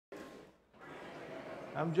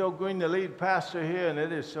I'm Joe Green, the lead pastor here, and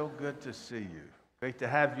it is so good to see you. Great to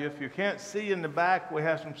have you. If you can't see in the back, we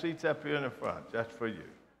have some seats up here in the front, just for you.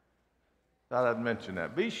 Thought I'd mention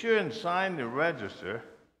that. Be sure and sign the register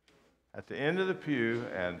at the end of the pew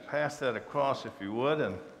and pass that across if you would,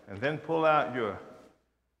 and then pull out your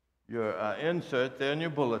insert there in your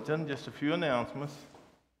bulletin, just a few announcements.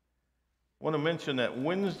 I want to mention that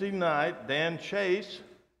Wednesday night, Dan Chase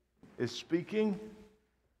is speaking,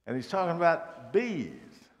 and he's talking about bees.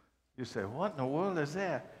 You say, what in the world is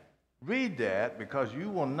that? Read that, because you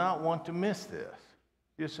will not want to miss this.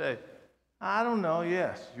 You say, I don't know.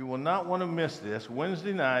 Yes, you will not want to miss this.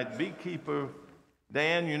 Wednesday night, beekeeper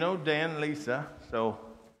Dan, you know Dan, Lisa, so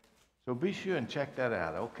be sure and check that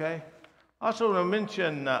out, okay? Also want to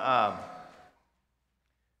mention that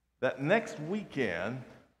next weekend,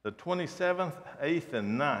 the 27th, 8th,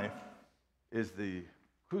 and 9th, is the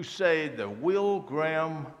crusade, the Will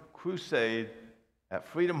Graham Crusade at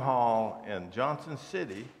Freedom Hall in Johnson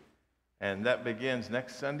City, and that begins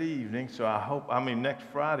next Sunday evening, next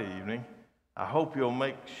Friday evening. I hope you'll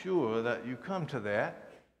make sure that you come to that,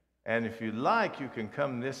 and if you like, you can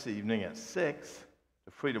come this evening at 6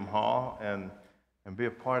 to Freedom Hall and be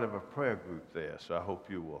a part of a prayer group there, so I hope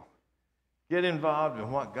you will get involved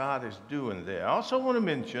in what God is doing there. I also want to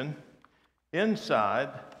mention, inside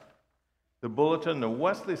the bulletin, the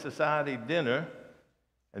Wesley Society dinner,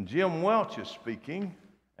 and Jim Welch is speaking,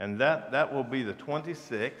 and that will be the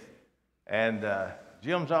 26th, and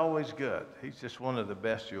Jim's always good. He's just one of the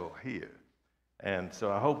best you'll hear, and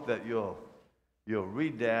so I hope that you'll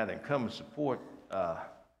read that and come and support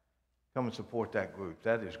that group.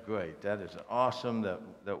 That is great. That is awesome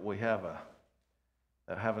that we have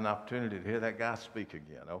an opportunity to hear that guy speak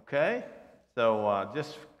again. Okay, so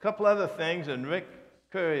just a couple other things, and Rick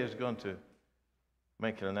Curry is going to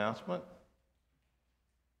make an announcement.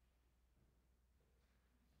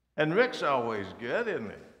 And Rick's always good,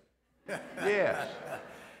 isn't he? Yes.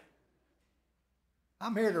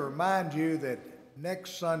 I'm here to remind you that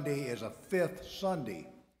next Sunday is a fifth Sunday.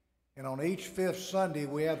 And on each fifth Sunday,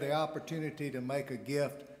 we have the opportunity to make a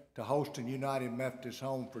gift to Holston United Methodist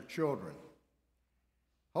Home for Children.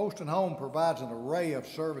 Holston Home provides an array of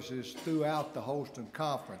services throughout the Holston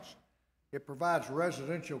Conference. It provides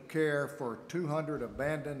residential care for 200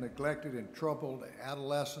 abandoned, neglected, and troubled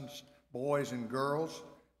adolescents, boys, and girls.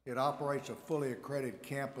 It operates a fully accredited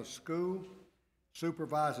campus school,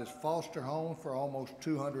 supervises foster homes for almost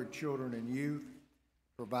 200 children and youth,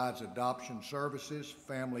 provides adoption services,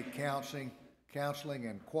 family counseling,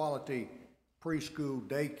 and quality preschool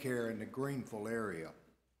daycare in the Greenville area.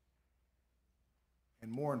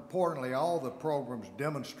 And more importantly, all the programs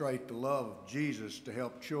demonstrate the love of Jesus to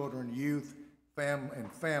help children, youth,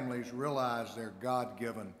 and families realize their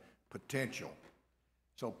God-given potential.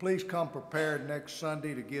 So please come prepared next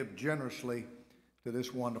Sunday to give generously to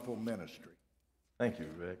this wonderful ministry. Thank you,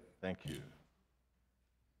 Rick. Thank you.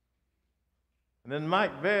 And then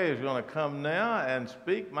Mike Berry is going to come now and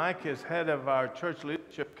speak. Mike is head of our Church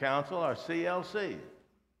Leadership Council, our CLC,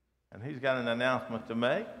 and he's got an announcement to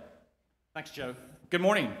make. Thanks, Joe. Good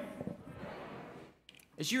morning.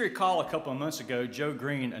 As you recall, a couple of months ago, Joe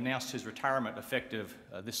Green announced his retirement effective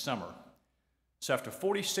this summer. So after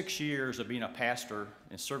 46 years of being a pastor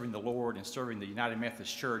and serving the Lord and serving the United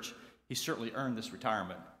Methodist Church, he certainly earned this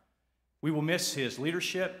retirement. We will miss his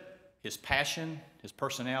leadership, his passion, his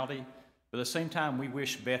personality, but at the same time, we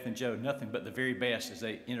wish Beth and Joe nothing but the very best as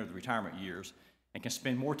they enter the retirement years and can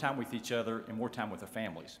spend more time with each other and more time with their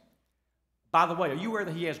families. By the way, are you aware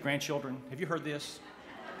that he has grandchildren? Have you heard this?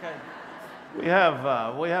 Okay. We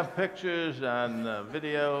have pictures and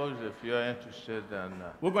videos if you're interested. And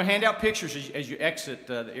we're going to hand out pictures as you exit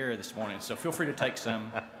the area this morning, so feel free to take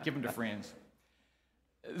some, give them to friends.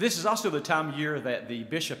 This is also the time of year that the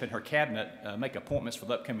bishop and her cabinet make appointments for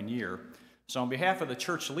the upcoming year. So on behalf of the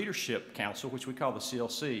Church Leadership Council, which we call the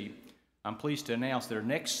CLC, I'm pleased to announce that our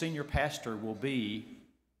next senior pastor will be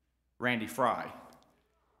Randy Fry.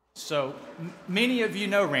 So many of you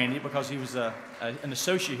know Randy because he was an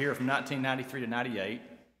associate here from 1993 to 98.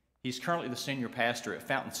 He's currently the senior pastor at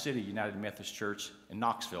Fountain City United Methodist Church in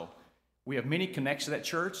Knoxville. We have many connects to that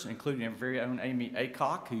church, including our very own Amy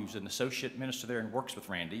Aycock, who's an associate minister there and works with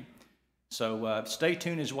Randy. So stay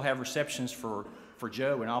tuned as we'll have receptions for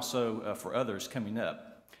Joe and also for others coming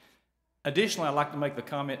up. Additionally, I'd like to make the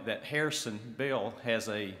comment that Harrison Bell has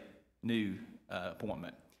a new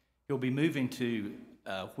appointment. He'll be moving to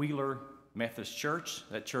Wheeler Methodist Church.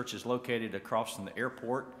 That church is located across from the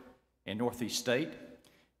airport in Northeast State.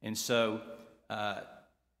 And so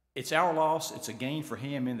it's our loss. It's a gain for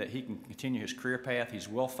him in that he can continue his career path. He's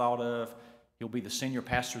well thought of. He'll be the senior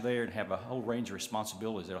pastor there and have a whole range of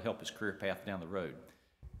responsibilities that'll help his career path down the road.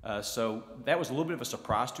 So that was a little bit of a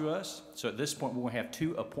surprise to us. So at this point, we're going to have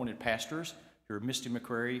 2 appointed pastors, who are Misty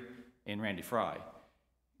McCrary and Randy Fry.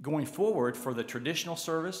 Going forward, for the traditional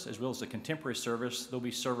service as well as the contemporary service, they'll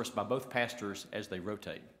be serviced by both pastors as they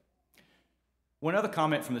rotate. One other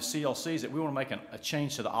comment from the CLC is that we want to make a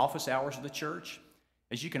change to the office hours of the church.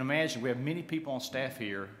 As you can imagine, we have many people on staff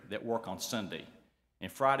here that work on Sunday,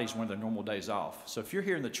 and Friday is one of their normal days off. So if you're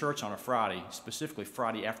here in the church on a Friday, specifically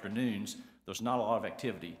Friday afternoons, there's not a lot of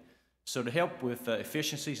activity. So to help with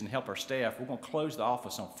efficiencies and help our staff, we're going to close the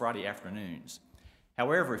office on Friday afternoons.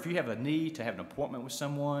 However, if you have a need to have an appointment with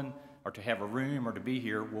someone or to have a room or to be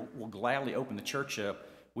here, we'll gladly open the church up.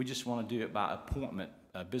 We just want to do it by appointment,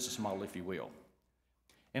 business model, if you will.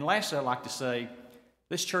 And lastly, I'd like to say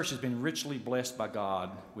this church has been richly blessed by God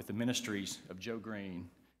with the ministries of Joe Green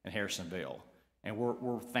and Harrison Bell, and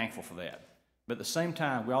we're thankful for that. But at the same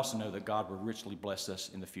time, we also know that God will richly bless us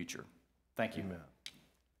in the future. Thank you. Amen.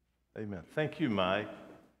 Amen. Thank you, Mike.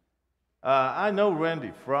 I know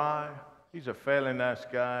Randy Fry. He's a fairly nice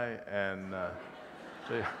guy, and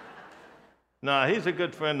no, he's a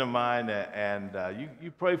good friend of mine, and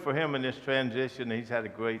you pray for him in this transition. He's had a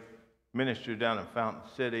great ministry down in Fountain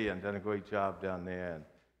City and done a great job down there,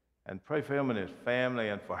 and pray for him and his family.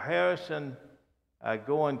 And for Harrison,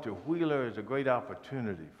 going to Wheeler is a great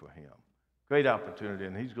opportunity for him, great opportunity,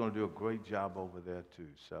 and he's going to do a great job over there too.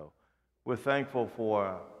 So we're thankful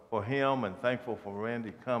for him and thankful for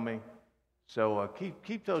Randy coming. So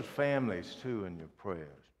keep those families, too, in your prayers.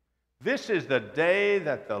 This is the day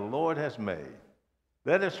that the Lord has made.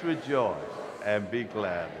 Let us rejoice and be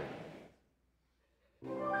glad in it.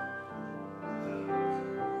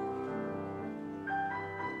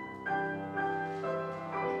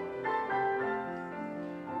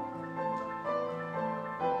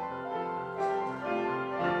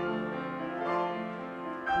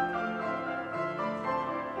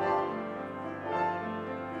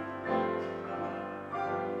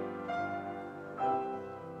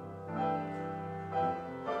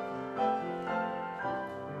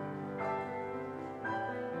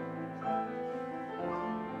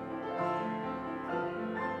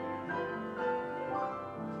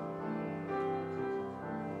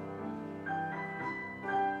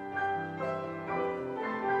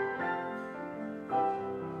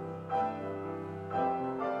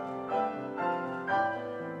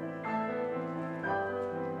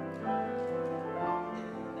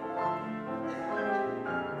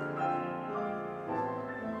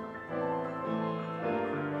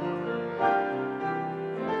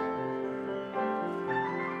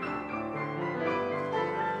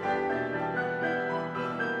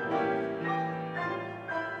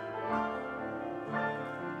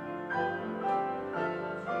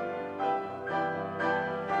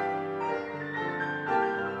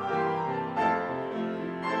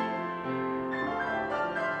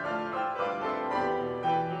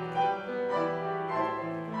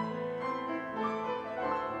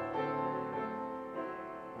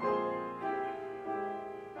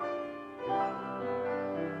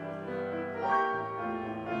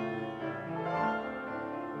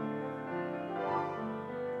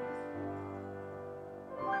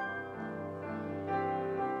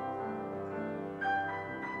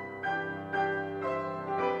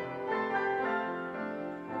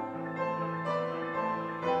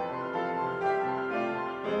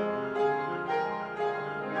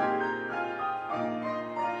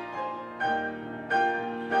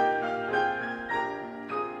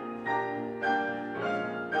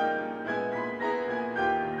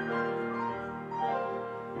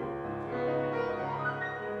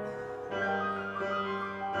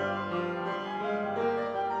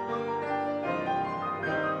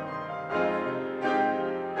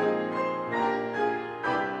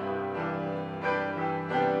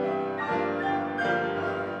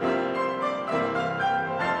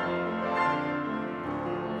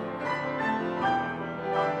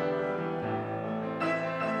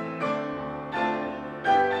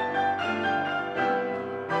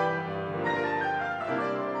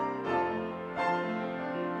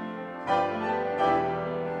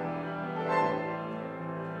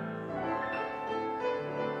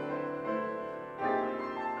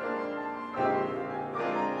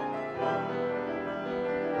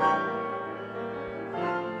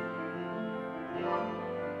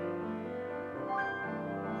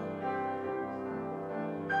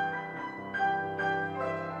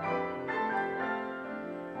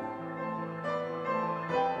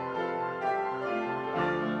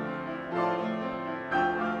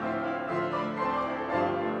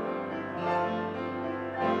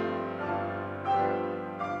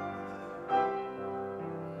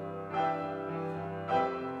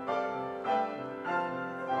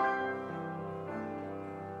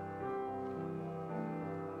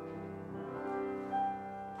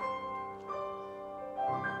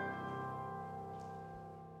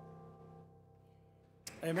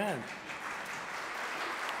 Amen.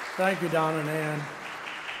 Thank you, Don and Ann.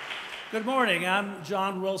 Good morning. I'm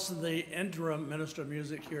John Wilson, the interim minister of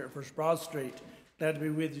music here at First Broad Street. Glad to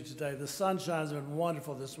be with you today. The sunshine's been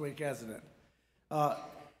wonderful this week, hasn't it?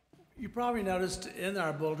 You probably noticed in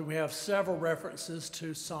our bulletin we have several references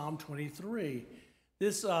to Psalm 23.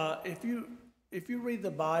 This, if you read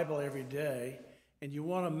the Bible every day and you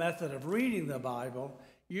want a method of reading the Bible,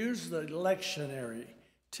 use the lectionary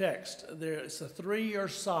text. It's a 3-year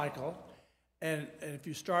cycle, and if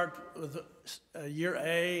you start with year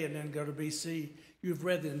A and then go to BC, you've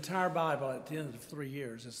read the entire Bible at the end of 3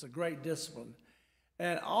 years. It's a great discipline.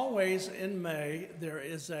 And always in May, there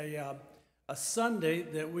is a Sunday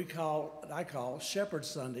that I call Shepherd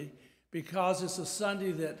Sunday, because it's a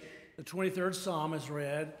Sunday that the 23rd Psalm is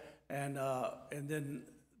read, and then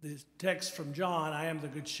the text from John, I am the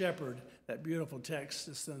Good Shepherd, that beautiful text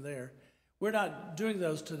is in there. We're not doing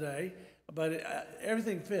those today, but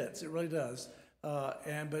everything fits, it really does.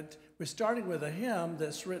 But we're starting with a hymn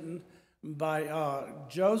that's written by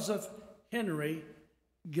Joseph Henry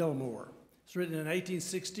Gilmore. It's written in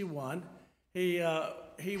 1861. He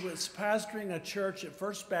was pastoring a church at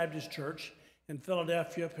First Baptist Church in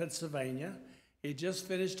Philadelphia, Pennsylvania. He just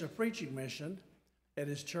finished a preaching mission at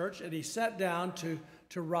his church, and he sat down to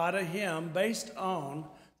write a hymn based on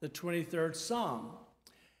the 23rd Psalm.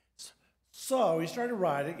 So he started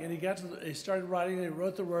writing, and he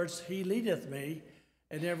wrote the words, "He leadeth me,"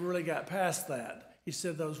 and never really got past that. He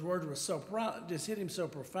said those words were just hit him so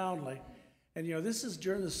profoundly. And this is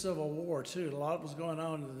during the Civil War too. A lot was going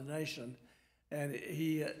on in the nation, and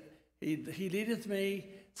he leadeth me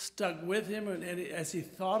stuck with him, and as he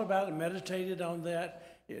thought about it and meditated on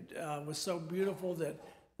that, it was so beautiful that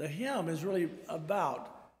the hymn is really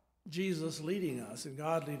about Jesus leading us and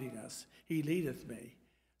God leading us. He leadeth me.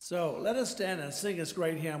 So let us stand and sing this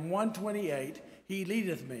great hymn, 128, He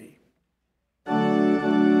Leadeth Me.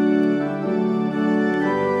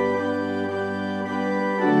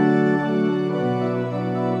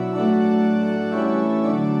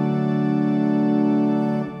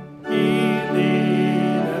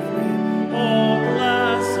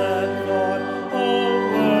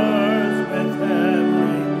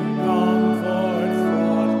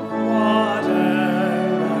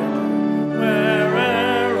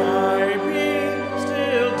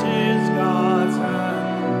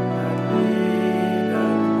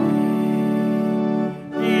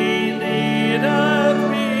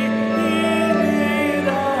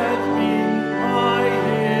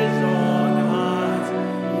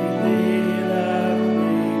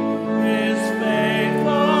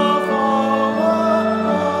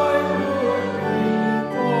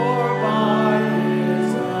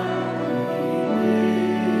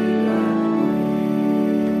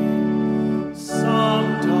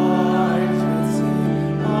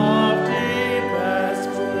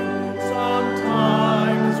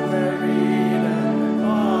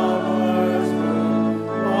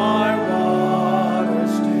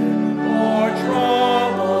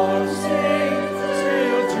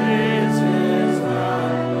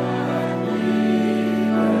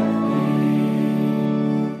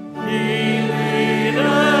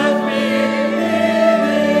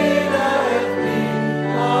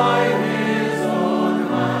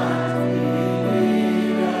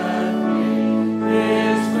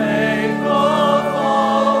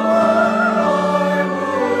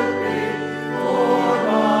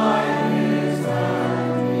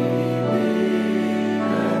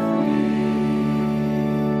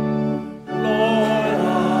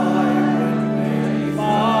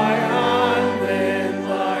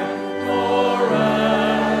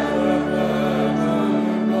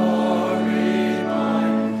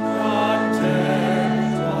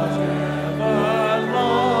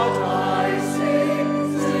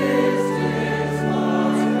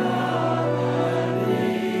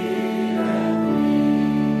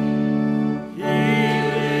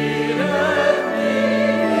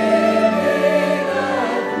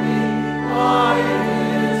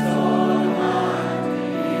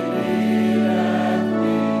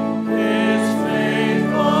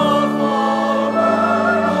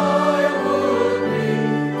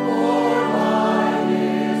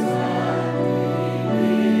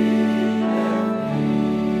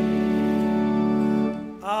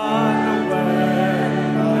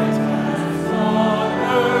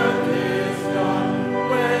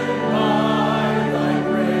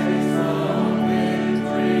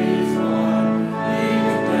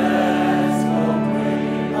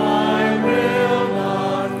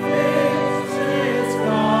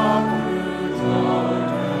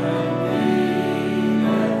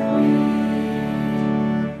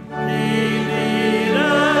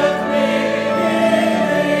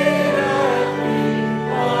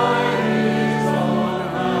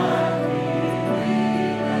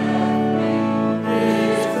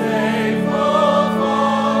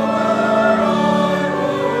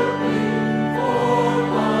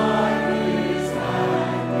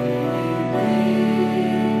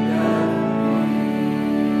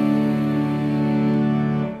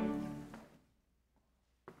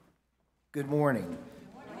 Good morning.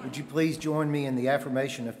 Would you please join me in the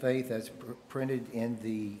affirmation of faith as printed in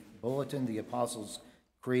the bulletin, the Apostles'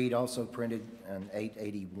 Creed, also printed on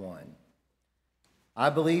 881. I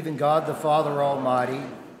believe in God the Father Almighty,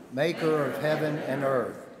 maker of heaven and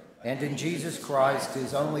earth, and in Jesus Christ,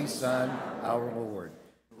 his only Son, our Lord,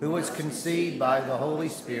 who was conceived by the Holy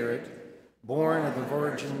Spirit, born of the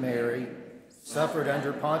Virgin Mary, suffered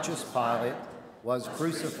under Pontius Pilate, was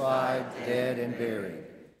crucified, dead, and buried.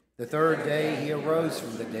 The third day he arose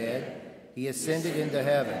from the dead. He ascended into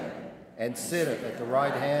heaven and sitteth at the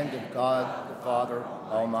right hand of God the Father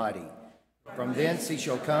Almighty. From thence he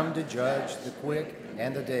shall come to judge the quick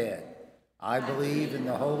and the dead. I believe in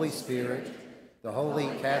the Holy Spirit, the Holy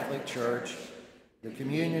Catholic Church, the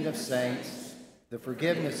communion of saints, the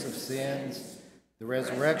forgiveness of sins, the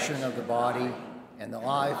resurrection of the body, and the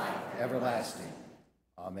life everlasting.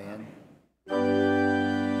 Amen.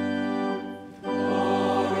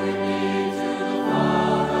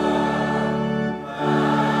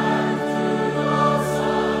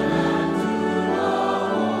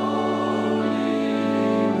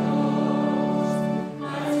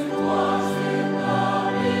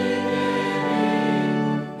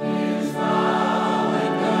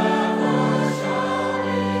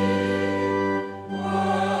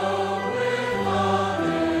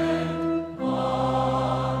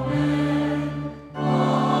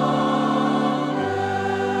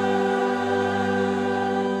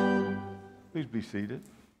 Please be seated.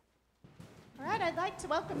 All right, I'd like to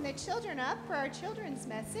welcome the children up for our children's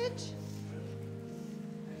message.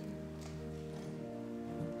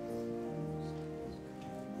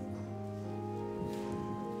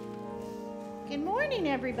 Good morning,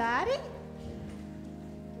 everybody.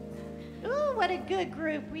 Ooh, what a good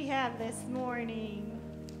group we have this morning.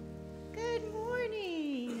 Good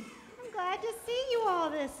morning. I'm glad to see you all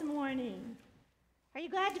this morning. Are you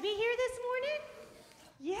glad to be here this morning?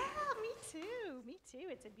 Yeah, me too. Me too.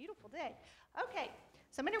 It's a beautiful day. Okay,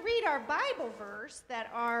 so I'm going to read our Bible verse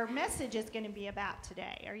that our message is going to be about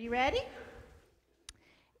today. Are you ready?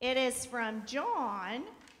 It is from John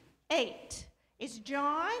 8. Is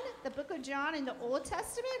John, the book of John, in the Old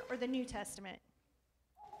Testament or the New Testament?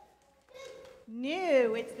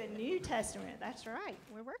 New. It's the New Testament. That's right.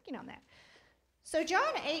 We're working on that. So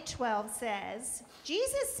John 8:12 says,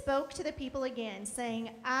 Jesus spoke to the people again, saying,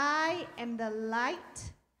 I am the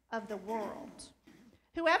light of the world.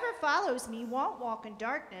 Whoever follows me won't walk in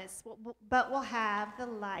darkness, but will have the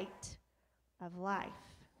light of life.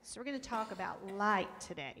 So we're going to talk about light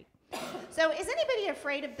today. So is anybody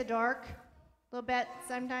afraid of the dark? A little bit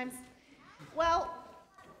sometimes? Well,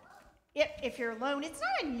 if you're alone, it's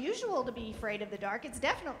not unusual to be afraid of the dark. It's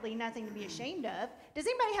definitely nothing to be ashamed of. Does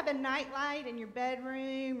anybody have a night light in your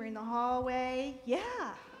bedroom or in the hallway? Yeah.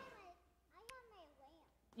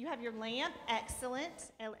 You have your lamp.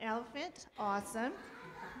 Excellent. Elephant. Awesome.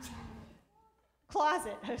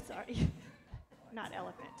 Closet. Oh, sorry. Not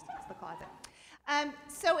elephant. It's the closet.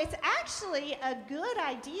 So it's actually a good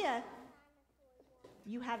idea.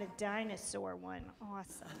 You have a dinosaur one.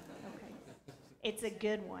 Awesome. Okay. It's a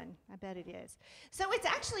good one. I bet it is. So it's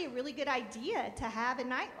actually a really good idea to have a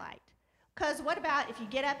nightlight. Because what about if you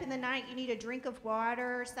get up in the night, you need a drink of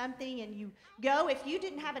water or something, and you go, if you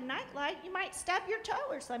didn't have a nightlight, you might stub your toe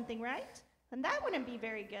or something, right? And that wouldn't be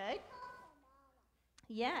very good.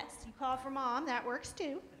 Yes, you call for mom. That works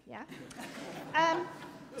too. Yeah.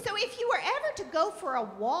 So if you were ever to go for a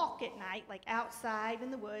walk at night, like outside in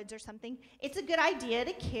the woods or something, it's a good idea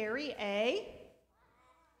to carry a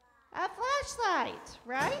flashlight,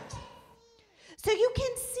 right? So you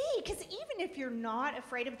can see, because even if you're not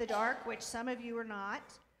afraid of the dark, which some of you are not,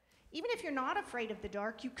 even if you're not afraid of the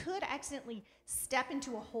dark, you could accidentally step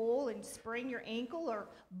into a hole and sprain your ankle or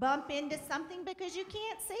bump into something because you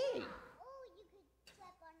can't see. Oh, you could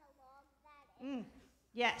trip on a log that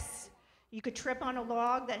Yes, you could trip on a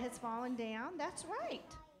log that has fallen down. That's right.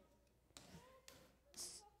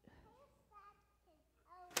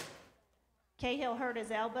 Cahill hurt his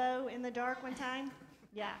elbow in the dark one time?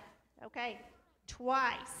 Yeah, okay,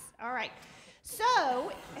 twice. All right,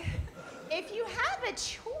 so if you have a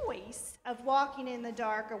choice of walking in the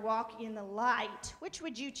dark or walking in the light, which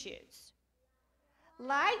would you choose?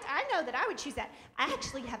 Light, I know that I would choose that. I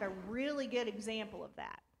actually have a really good example of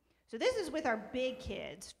that. So this is with our big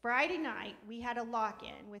kids. Friday night, we had a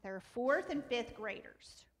lock-in with our 4th and 5th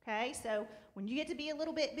graders, okay? So when you get to be a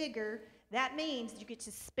little bit bigger, that means you get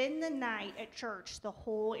to spend the night at church the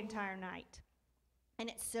whole entire night. And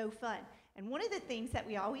it's so fun. And one of the things that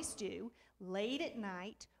we always do, late at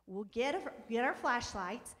night, we'll get our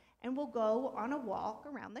flashlights and we'll go on a walk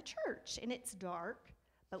around the church. And it's dark,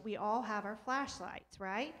 but we all have our flashlights,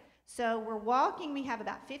 right? So we're walking, we have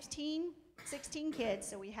about 15, 16 kids,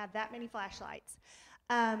 so we have that many flashlights.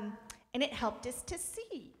 And it helped us to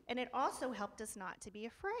see, and it also helped us not to be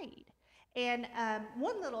afraid. And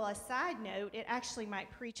one little aside note, it actually might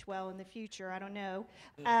preach well in the future, I don't know,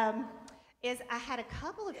 is I had a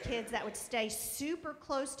couple of kids that would stay super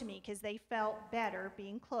close to me because they felt better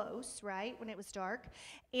being close, right, when it was dark.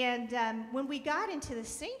 And when we got into the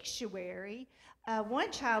sanctuary,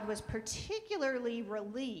 one child was particularly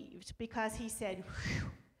relieved because he said,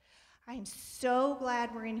 "Whew, I am so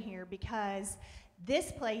glad we're in here because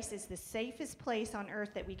this place is the safest place on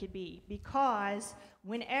earth that we could be, because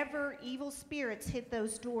whenever evil spirits hit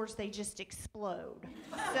those doors, they just explode."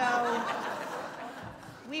 So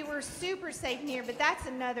we were super safe in here, but that's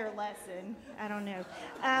another lesson. I don't know.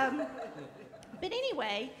 But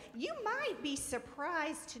anyway, you might be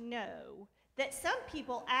surprised to know that some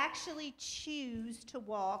people actually choose to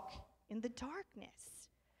walk in the darkness.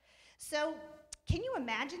 So can you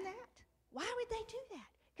imagine that? Why would they do that?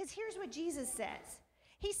 Because here's what Jesus says.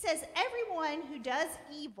 He says, everyone who does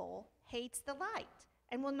evil hates the light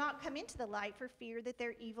and will not come into the light for fear that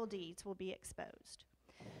their evil deeds will be exposed.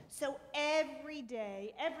 So every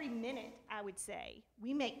day, every minute, I would say,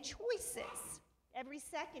 we make choices. Every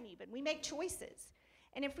second even, we make choices.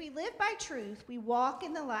 And if we live by truth, we walk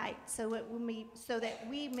in the light so that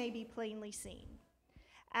we may be plainly seen.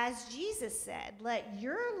 As Jesus said, let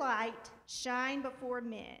your light shine before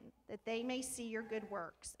men, that they may see your good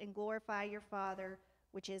works and glorify your Father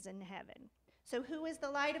which is in heaven. So who is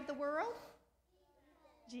the light of the world?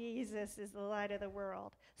 Jesus is the light of the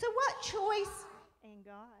world. So what choice, and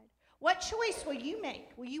God, what choice will you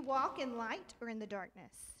make? Will you walk in light or in the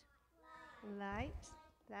darkness? Light.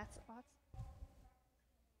 That's awesome.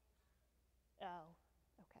 Oh,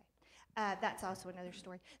 okay. That's also another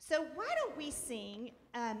story. So why don't we sing,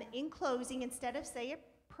 in closing, instead of saying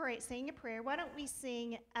a prayer, why don't we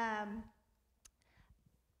sing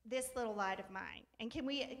This Little Light of Mine? And can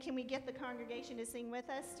we get the congregation to sing with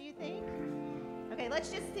us, do you think? Okay,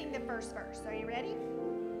 let's just sing the first verse. Are you ready?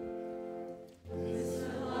 This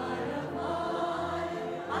little light of mine,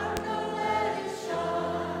 I'm gonna let it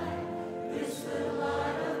shine. This little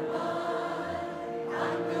light of mine,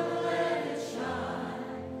 I'm gonna let it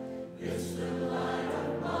shine. This little light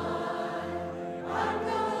of mine, I'm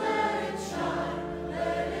gonna let it shine.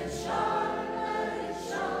 Let it shine, let it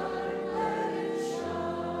shine, let it shine.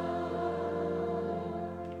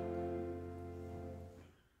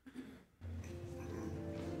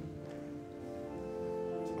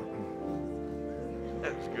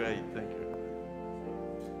 That's great, thank you.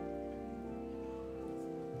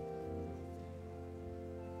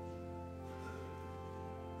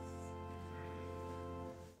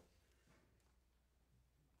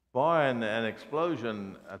 Barring an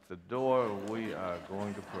explosion at the door, we are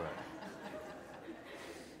going to pray.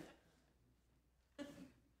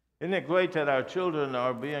 Isn't it great that our children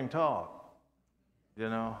are being taught? You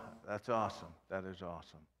know, that's awesome. That is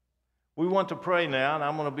awesome. We want to pray now, and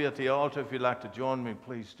I'm going to be at the altar. If you'd like to join me,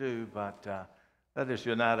 please do. But let us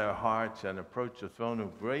unite our hearts and approach the throne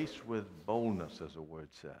of grace with boldness, as the word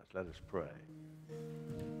says. Let us pray.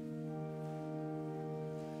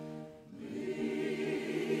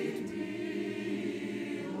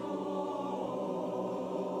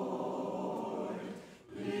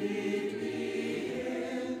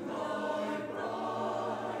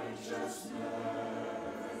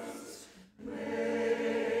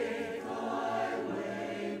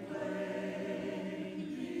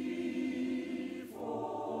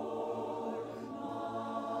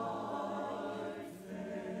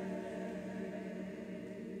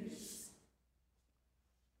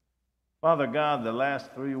 Father God, the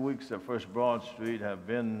last 3 weeks at First Broad Street have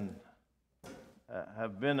been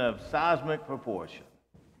of seismic proportion.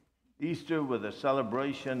 Easter with a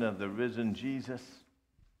celebration of the risen Jesus,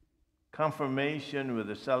 confirmation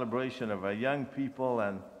with a celebration of our young people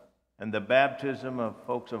and the baptism of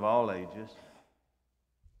folks of all ages.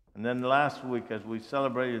 And then last week, as we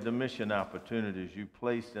celebrated the mission opportunities you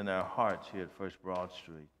placed in our hearts here at First Broad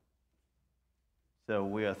Street. So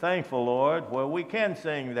we are thankful, Lord, where we can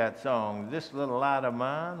sing that song, This Little Light of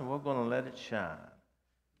Mine, we're going to let it shine.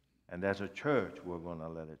 And as a church, we're going to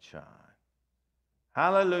let it shine.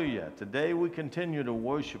 Hallelujah. Today we continue to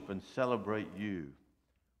worship and celebrate you.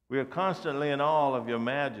 We are constantly in awe of your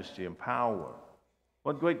majesty and power.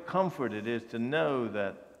 What great comfort it is to know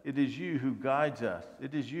that it is you who guides us.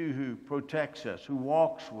 It is you who protects us, who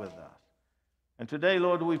walks with us. And today,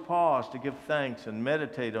 Lord, we pause to give thanks and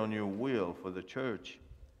meditate on your will for the church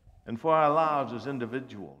and for our lives as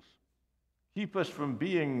individuals. Keep us from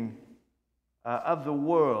being of the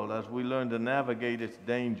world as we learn to navigate its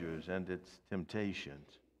dangers and its temptations.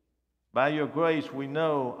 By your grace, we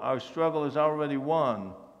know our struggle is already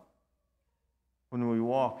won when we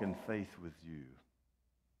walk in faith with you.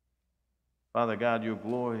 Father God, your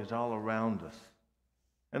glory is all around us.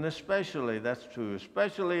 And especially, that's true,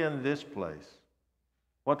 especially in this place.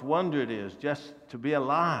 What wonder it is just to be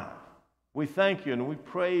alive. We thank you and we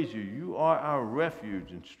praise you. You are our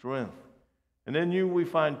refuge and strength. And in you we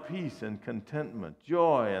find peace and contentment,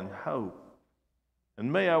 joy and hope.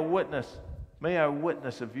 And may our witness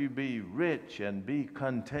of you be rich and be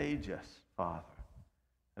contagious, Father.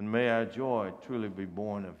 And may our joy truly be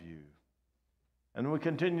born of you. And we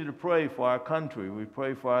continue to pray for our country. We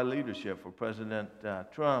pray for our leadership, for President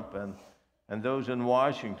Trump and those in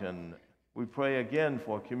Washington. We pray again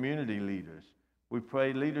for community leaders. We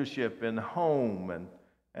pray leadership in home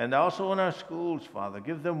and also in our schools, Father.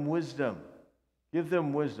 Give them wisdom. Give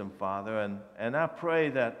them wisdom, Father. And I pray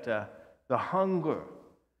that the hunger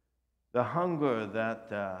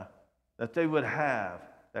that they would have,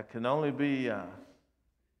 that can only be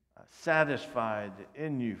satisfied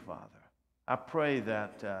in you, Father. I pray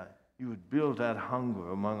that you would build that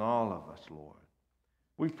hunger among all of us, Lord.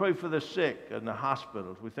 We pray for the sick in the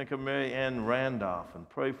hospitals. We think of Mary Ann Randolph and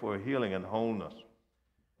pray for healing and wholeness.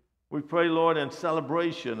 We pray, Lord, in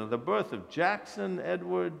celebration of the birth of Jackson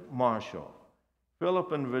Edward Marshall,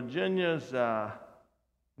 Philip and Virginia's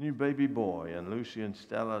new baby boy, and Lucy and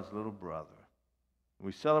Stella's little brother.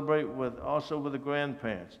 We celebrate also with the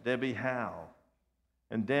grandparents, Debbie Howe,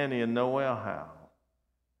 and Danny and Noel Howe,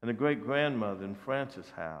 and the great-grandmother and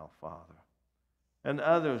Frances Howe, Father. And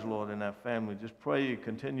others, Lord, in that family. Just pray you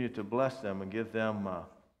continue to bless them and give them,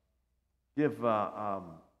 give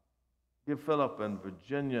Philip and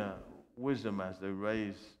Virginia wisdom as they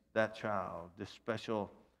raise that child, this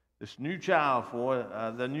new child for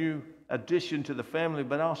the new addition to the family,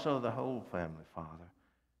 but also the whole family, Father.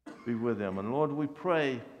 Be with them. And Lord, we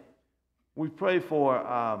pray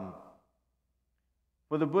for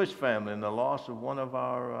the Bush family and the loss of one of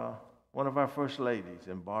our first ladies,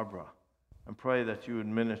 in Barbara, and pray that you would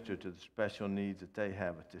minister to the special needs that they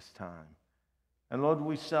have at this time. And Lord,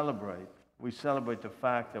 we celebrate the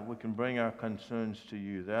fact that we can bring our concerns to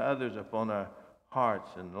you. There are others upon our hearts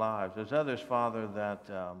and lives. There's others, Father,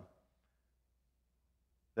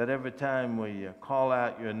 that every time we call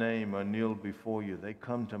out your name or kneel before you, they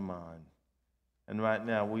come to mind. And right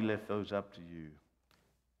now, we lift those up to you.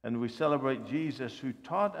 And we celebrate Jesus, who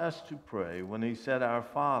taught us to pray when he said, Our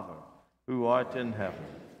Father, who art in heaven,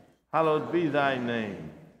 hallowed be thy name.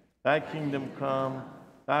 Thy kingdom come,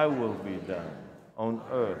 thy will be done, on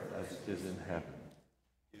earth as it is in heaven.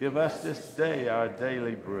 Give us this day our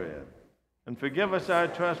daily bread, and forgive us our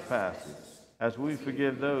trespasses, as we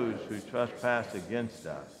forgive those who trespass against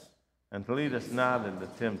us. And lead us not into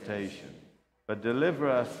temptation, but deliver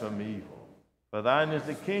us from evil. For thine is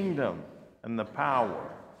the kingdom, and the power,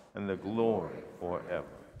 and the glory forever.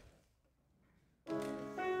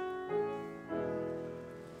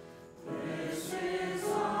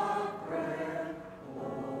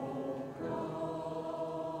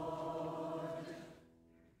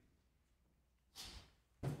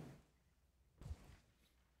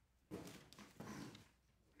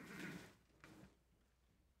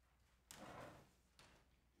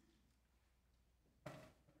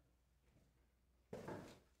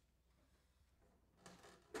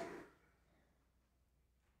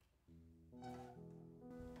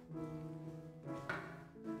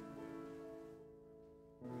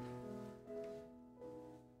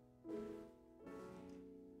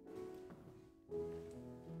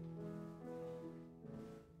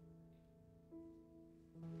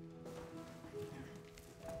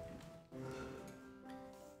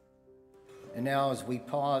 And now, as we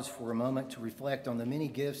pause for a moment to reflect on the many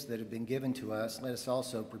gifts that have been given to us, let us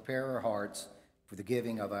also prepare our hearts for the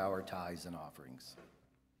giving of our tithes and offerings.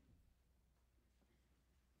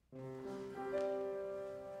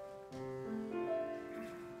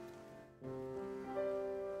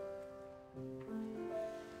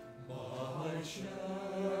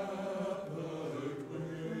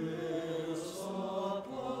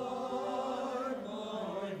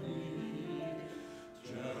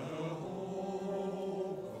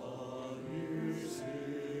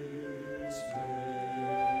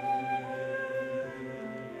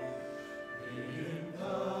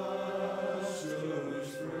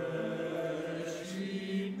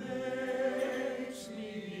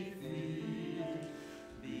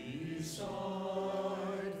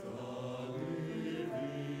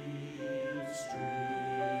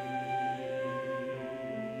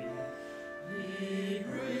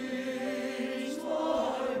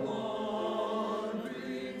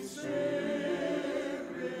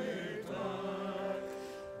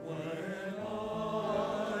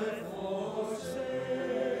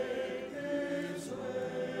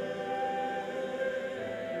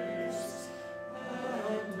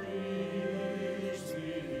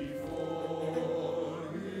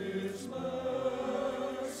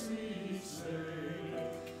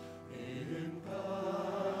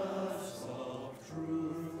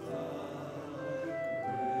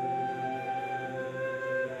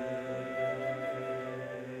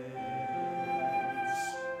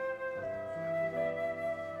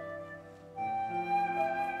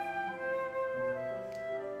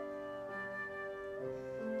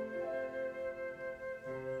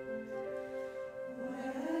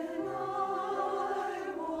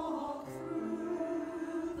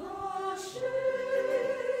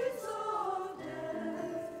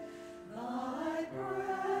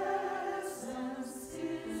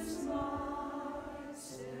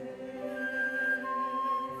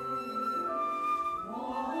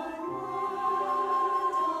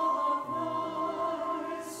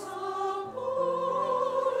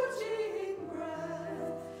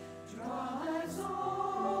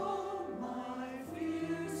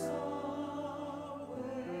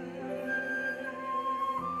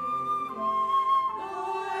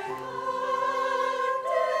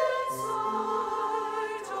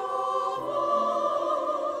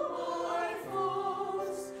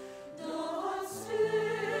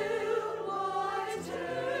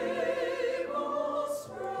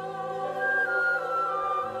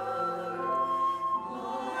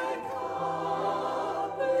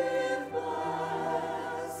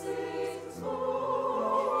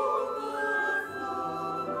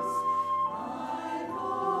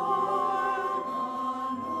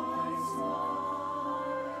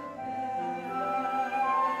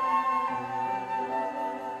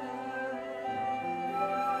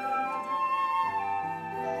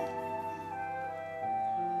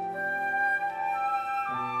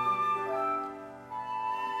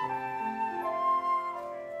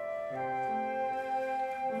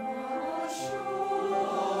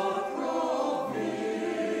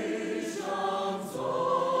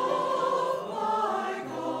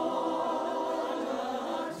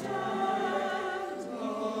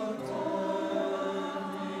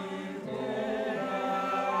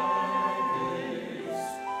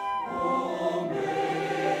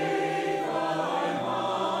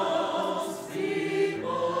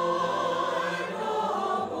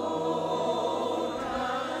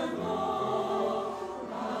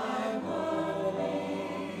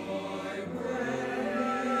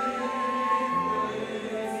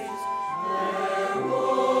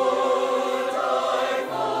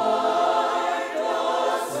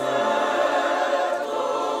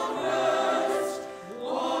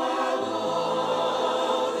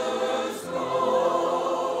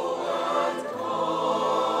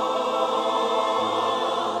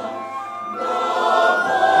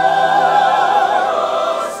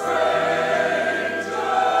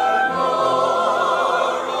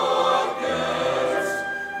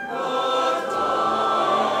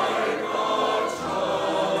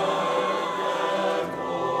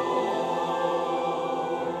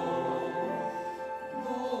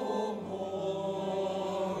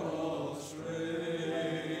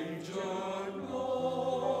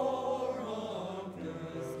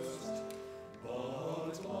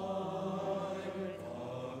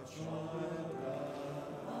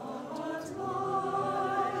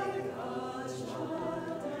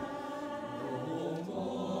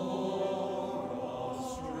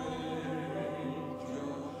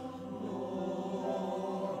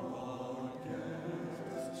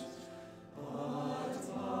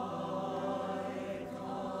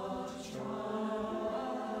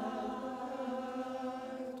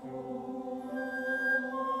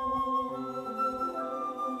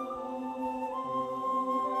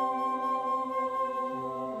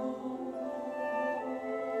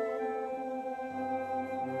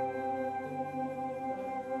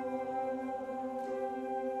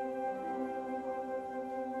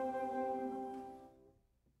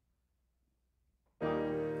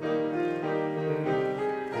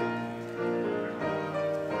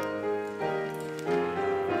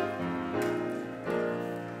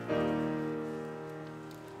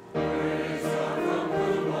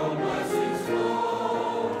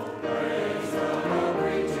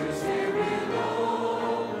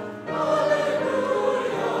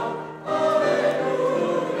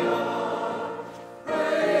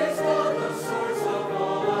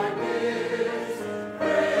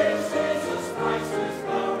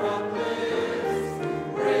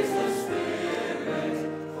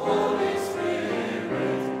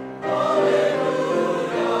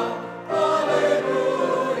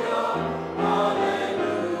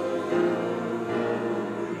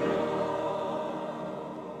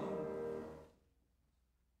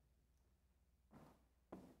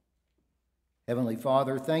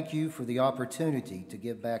 Father, thank you for the opportunity to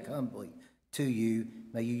give back humbly to you.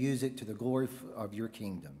 May you use it to the glory of your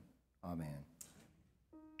kingdom. Amen.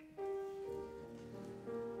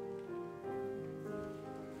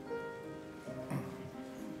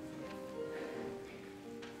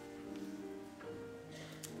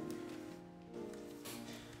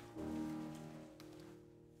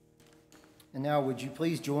 And now, would you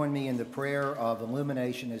please join me in the prayer of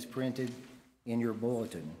illumination as printed in your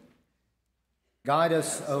bulletin? Guide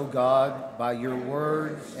us, O God, by your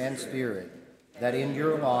word and spirit, that in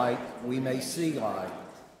your light we may see light,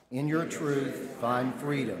 in your truth find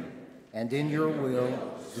freedom, and in your will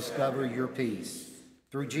discover your peace.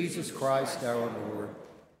 Through Jesus Christ our Lord.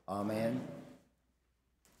 Amen.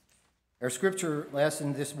 Our scripture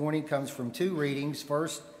lesson this morning comes from two readings.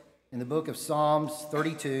 First, in the book of Psalms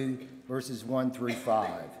 32, verses 1 through 5.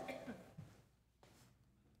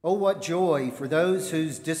 Oh, what joy for those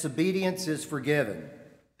whose disobedience is forgiven,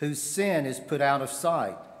 whose sin is put out of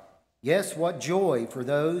sight. Yes, what joy for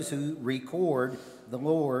those who record the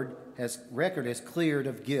Lord has record has cleared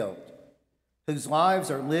of guilt, whose lives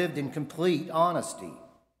are lived in complete honesty.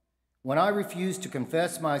 When I refused to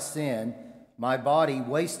confess my sin, my body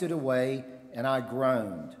wasted away and I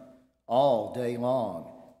groaned all day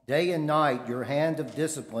long. Day and night your hand of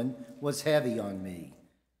discipline was heavy on me.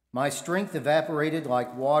 My strength evaporated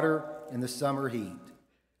like water in the summer heat.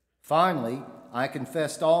 Finally, I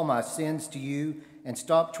confessed all my sins to you and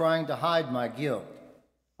stopped trying to hide my guilt.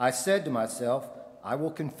 I said to myself, I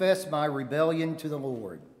will confess my rebellion to the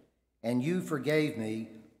Lord, and you forgave me.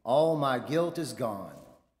 All my guilt is gone.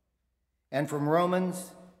 And from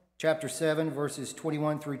Romans chapter 7, verses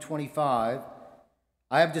 21 through 25,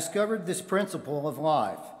 I have discovered this principle of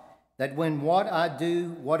life, that when what I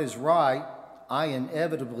do what is right, I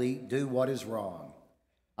inevitably do what is wrong.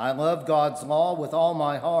 I love God's law with all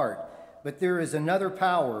my heart, but there is another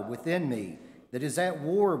power within me that is at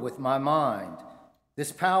war with my mind.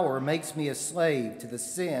 This power makes me a slave to the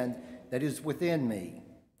sin that is within me.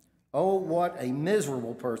 Oh, what a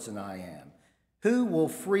miserable person I am. Who will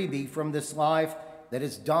free me from this life that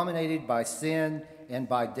is dominated by sin and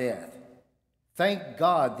by death? Thank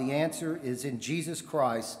God the answer is in Jesus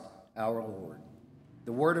Christ, our Lord.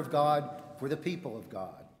 The word of God for the people of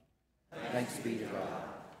God. Thanks be to God.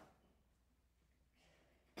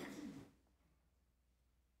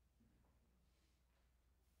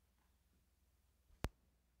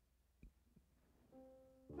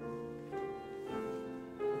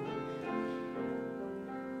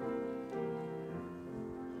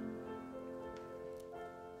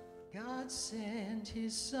 God sent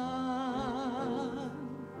his son,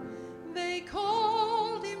 they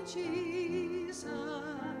called him Jesus.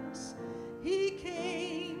 He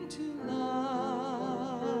came to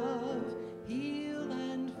love, heal,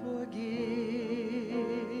 and forgive.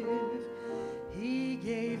 He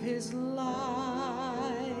gave his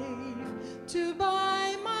life to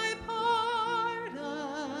buy my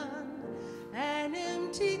pardon. An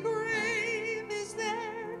empty grave is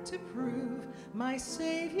there to prove my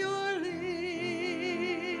Savior lives.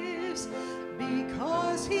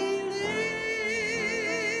 Because he lives,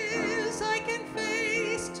 I can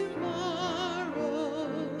face tomorrow.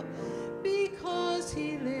 Because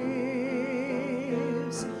he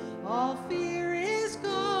lives, all fear is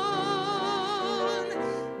gone.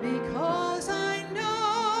 Because I know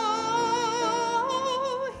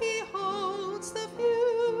he holds the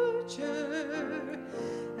future,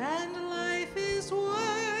 and life is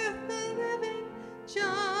worth the living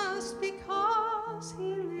just because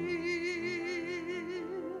he lives.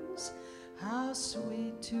 How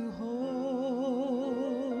sweet to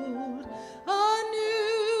hold a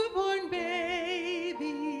newborn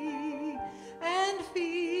baby and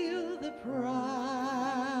feel the pride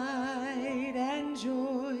and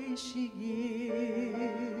joy she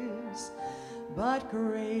gives. But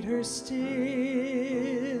greater still,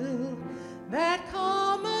 that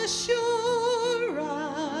calm assurance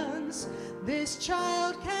this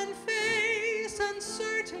child can face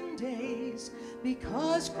uncertain days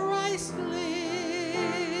because Christ lives.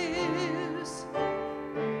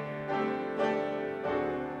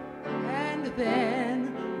 And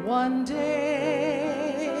then one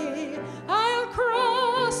day I'll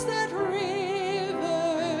cross that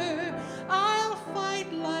river, I'll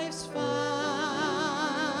fight life's final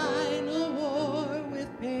war with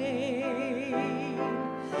pain.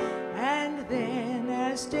 And then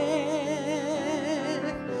as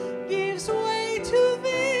death gives way to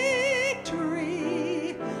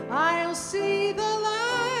victory, I'll see the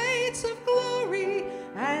lights of glory,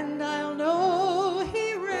 and I'll know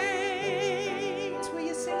he reigns. Will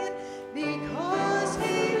you sing it? Because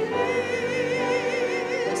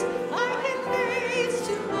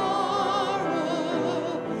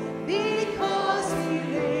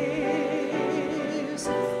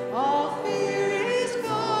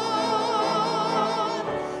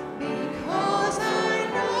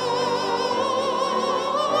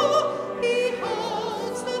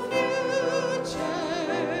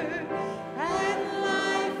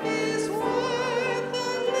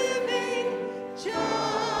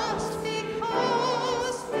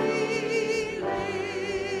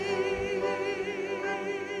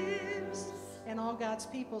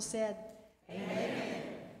God's people said, Amen.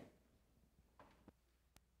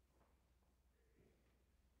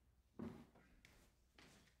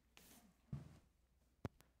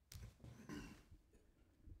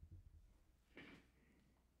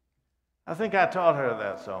 I think I taught her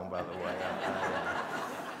that song, by the way. I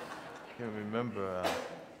can remember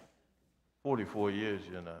 44 years,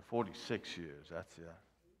 46 years. That's it.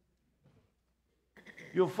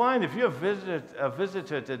 You'll find if you're a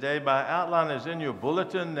visitor today, my outline is in your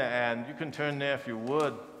bulletin, and you can turn there if you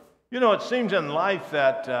would. You know, it seems in life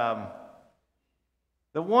that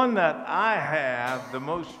the one that I have the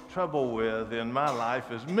most trouble with in my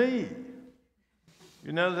life is me.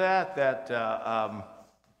 You know that?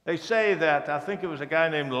 They say that, I think it was a guy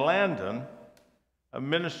named Landon, a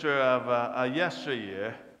minister of a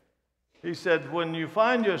yesteryear. He said, when you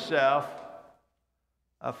find yourself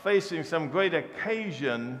facing some great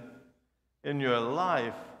occasion in your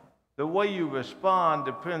life, the way you respond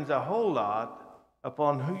depends a whole lot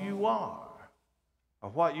upon who you are or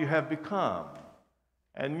what you have become.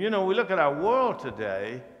 And, we look at our world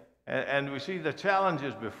today and we see the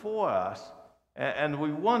challenges before us, and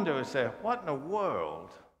we wonder and say, what in the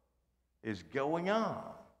world is going on?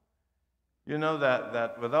 You know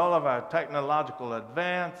that with all of our technological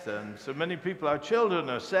advance, and so many people, our children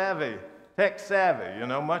are savvy, tech savvy,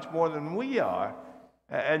 much more than we are,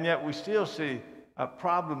 and yet we still see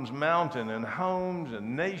problems mounting in homes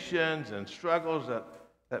and nations and struggles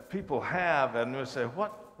that people have, and we say,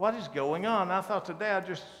 what is going on? I thought today I'd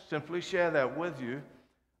just simply share that with you.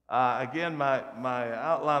 Again, my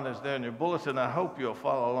outline is there in your bulletin. I hope you'll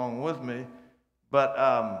follow along with me.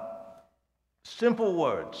 But simple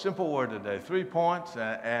word today. 3 points,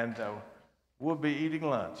 and we'll be eating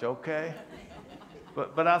lunch, okay?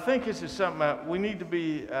 But I think this is something that we need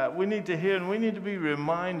to hear, and we need to be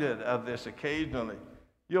reminded of this occasionally.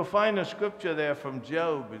 You'll find a scripture there from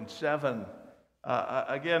Job in 7.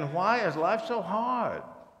 Again, why is life so hard?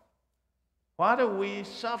 Why do we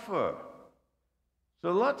suffer?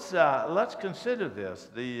 So let's consider this: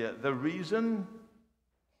 the reason,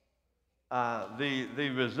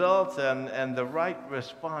 the results, and the right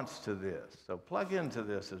response to this. So plug into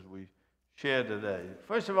this as we share today.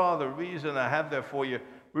 First of all, the reason I have there for you: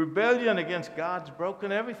 rebellion against God's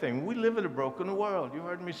broken everything. We live in a broken world. You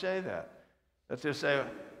heard me say that. Let's just say,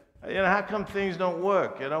 how come things don't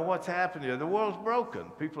work? What's happened here? The world's broken.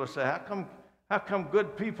 People will say, how come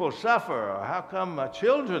good people suffer? Or how come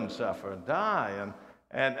children suffer and die?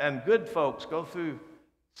 And good folks go through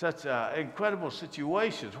such incredible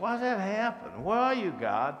situations. Why does that happen? Where are you,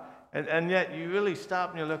 God? And yet you really stop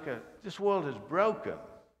and you look at, this world is broken.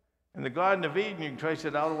 In the Garden of Eden, you can trace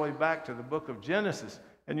it all the way back to the book of Genesis,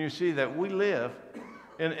 and you see that we live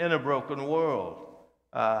in a broken world.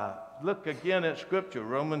 Look again at Scripture,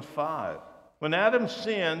 Romans 5. When Adam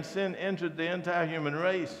sinned, sin entered the entire human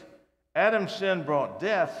race. Adam's sin brought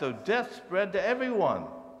death, so death spread to everyone.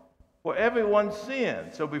 For everyone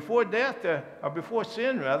sinned. So before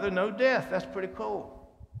sin, no death. That's pretty cool.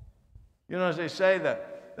 As they say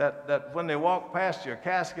that when they walk past your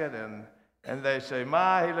casket and they say,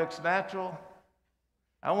 my, he looks natural,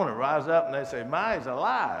 I want to rise up and they say, my, he's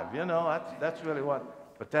alive. That's really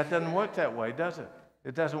what. But that doesn't work that way, does it?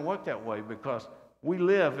 It doesn't work that way because we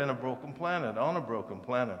live in a broken planet, on a broken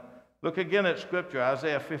planet. Look again at Scripture,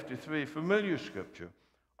 Isaiah 53, familiar Scripture.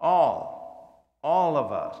 All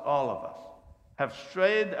of us have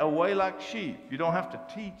strayed away like sheep. You don't have to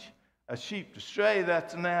teach a sheep to stray.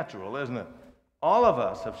 That's natural, isn't it? All of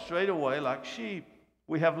us have strayed away like sheep.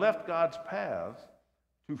 We have left God's paths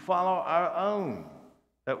to follow our own.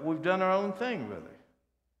 That we've done our own thing, really.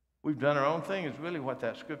 We've done our own thing is really what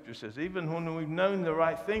that Scripture says. Even when we've known the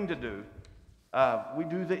right thing to do, we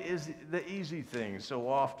do the easy things so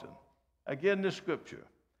often. Again, the Scripture.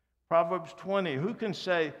 Proverbs 20, who can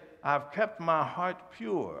say, I've kept my heart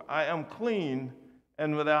pure. I am clean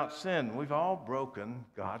and without sin. We've all broken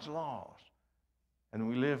God's laws. And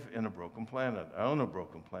we live in a broken planet, on a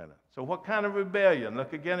broken planet. So what kind of rebellion?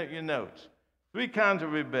 Look again at your notes. 3 kinds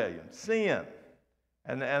of rebellion. Sin.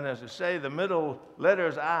 And as I say, the middle letter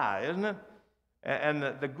is I, isn't it? And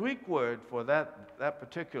the Greek word for that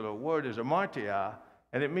particular word is amartia,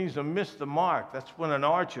 and it means to miss the mark. That's when an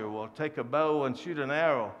archer will take a bow and shoot an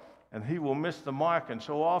arrow, and he will miss the mark. And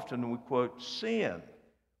so often we quote sin.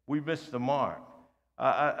 We miss the mark.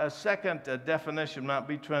 A second definition might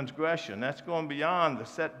be transgression. That's going beyond the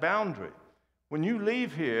set boundary. When you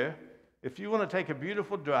leave here, if you want to take a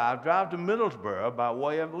beautiful drive to Middlesboro by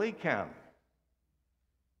way of Lee County.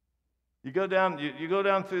 You go down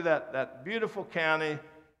through that beautiful county,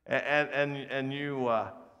 and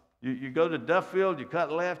you go to Duffield. You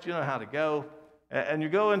cut left. You know how to go, And you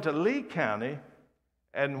go into Lee County,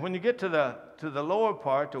 and when you get to the lower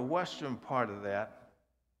part, the western part of that,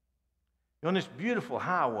 you're on this beautiful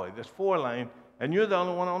highway, this 4-lane, and you're the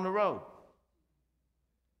only one on the road.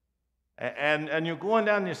 And you're going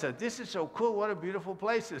down and you say, this is so cool, what a beautiful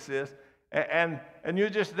place this is. And you're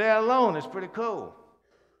just there alone, it's pretty cool.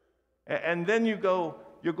 And then you're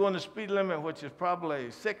going the speed limit, which is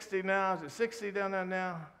probably 60 now. Is it 60 down there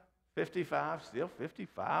now? 55, still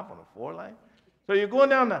 55 on a 4-lane. So you're going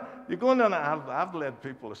down I've led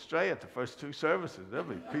people astray at the first 2 services. There'll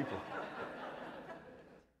be people.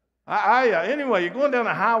 Anyway, you're going down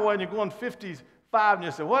the highway and you're going 55 and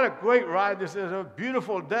you say, what a great ride this is, a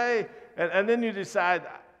beautiful day. And then you decide,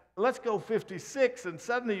 let's go 56, and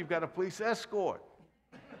suddenly you've got a police escort.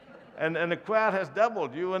 And the crowd has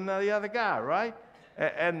doubled you and the other guy, right?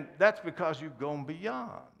 And that's because you've gone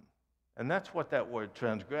beyond. And that's what that word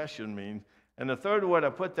transgression means. And the third word I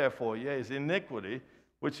put there for you is iniquity,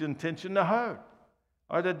 which is intention to hurt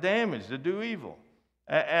or to damage, to do evil.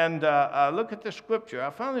 And look at the scripture. I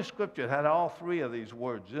found the scripture that had all 3 of these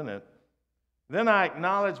words in it. Then I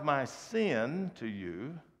acknowledged my sin to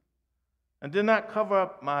you and did not cover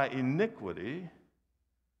up my iniquity.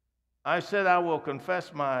 I said, I will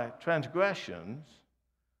confess my transgressions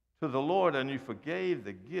to the Lord, and you forgave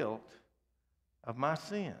the guilt of my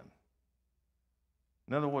sin.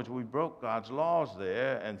 In other words, we broke God's laws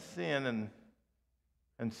there, and sin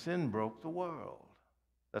broke the world.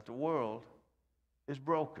 That the world is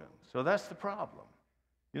broken. So that's the problem.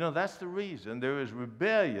 That's the reason there is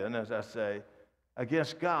rebellion, as I say,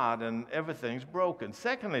 against God, and everything's broken.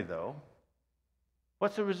 Secondly, though,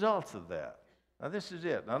 what's the results of that? Now, this is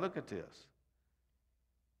it. Now, look at this.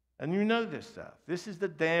 And you know this stuff. This is the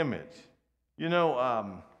damage.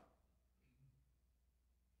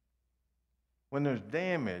 When there's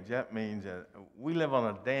damage, that means that we live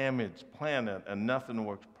on a damaged planet and nothing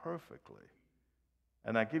works perfectly.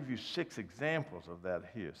 And I give you 6 examples of that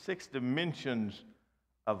here. 6 dimensions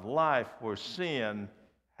of life where sin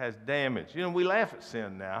has damage. We laugh at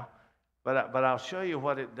sin now, but I'll show you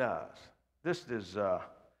what it does. This is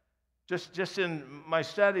just in my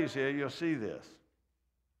studies here, you'll see this.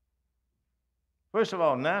 First of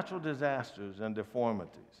all, natural disasters and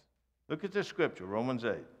deformities. Look at the scripture, Romans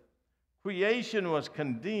 8. Creation was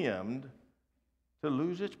condemned to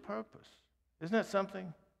lose its purpose. Isn't that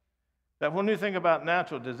something? That when you think about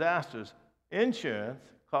natural disasters, insurance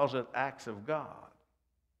calls it acts of God.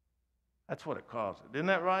 That's what it calls it. Isn't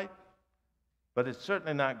that right? But it's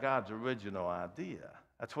certainly not God's original idea.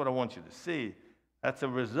 That's what I want you to see. That's a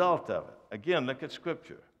result of it. Again, look at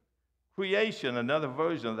Scripture. Creation, another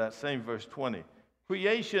version of that same verse 20.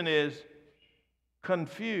 Creation is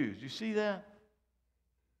confused. You see that?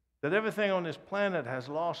 That everything on this planet has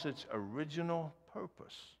lost its original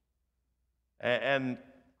purpose. And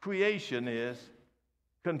creation is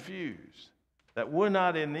confused. That we're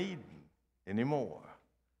not in Eden anymore.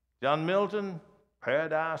 John Milton,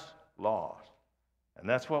 paradise lost. And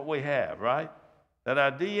that's what we have, right? That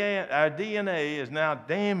our DNA is now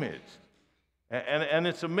damaged. And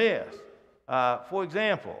it's a mess. For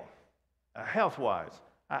example, health-wise,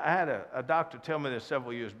 I had a doctor tell me this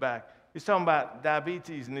several years back. He's talking about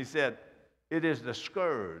diabetes, and he said, it is the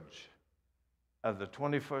scourge of the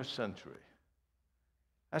 21st century.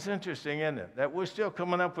 That's interesting, isn't it? That we're still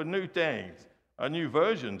coming up with new things, or new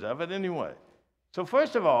versions of it anyway. So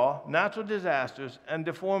first of all, natural disasters and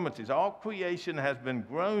deformities. All creation has been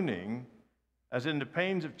groaning as in the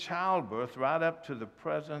pains of childbirth right up to the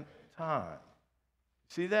present time.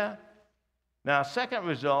 See that? Now, second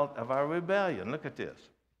result of our rebellion, look at this.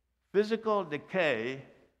 Physical decay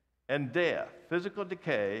and death. Physical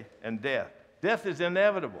decay and death. Death is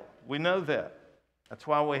inevitable. We know that. That's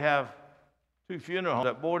why we have 2 funeral homes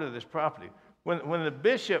that border this property. When the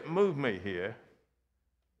bishop moved me here,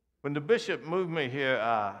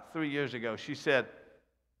 3 years ago, she said,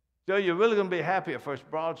 Joe, you're really going to be happy at First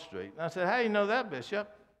Broad Street. And I said, how do you know that, Bishop?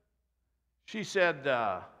 She said,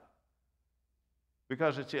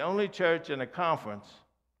 because it's the only church in a conference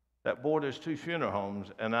that borders 2 funeral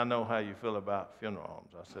homes, and I know how you feel about funeral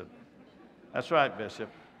homes. I said, that's right, Bishop.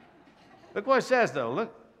 Look what it says, though.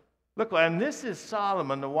 Look, and this is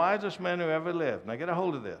Solomon, the wisest man who ever lived. Now get a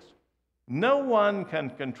hold of this. No one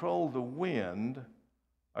can control the wind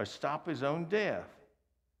or stop his own death.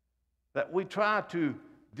 That we try to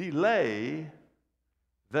delay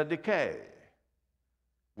the decay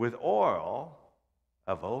with oil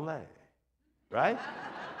of Olay, right?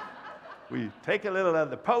 We take a little of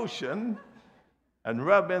the potion and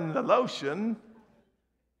rub in the lotion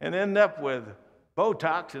and end up with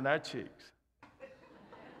Botox in our cheeks.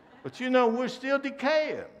 But we're still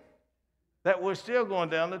decaying. that we're still going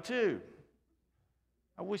down the tube.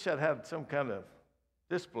 I wish I'd had some kind of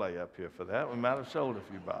display up here for that. We might have sold a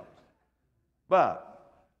few bottles. But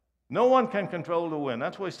no one can control the wind.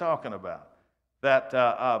 That's what he's talking about. That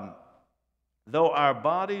though our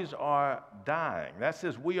bodies are dying, that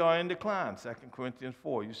says we are in decline, 2 Corinthians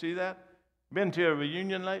 4. You see that? Been to a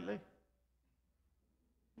reunion lately?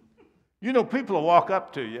 You know, people will walk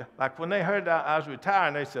up to you, like when they heard I was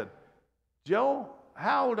retiring, they said, Joe,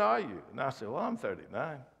 how old are you? And I said, well, I'm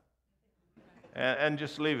 39. And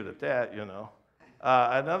just leave it at that, you know.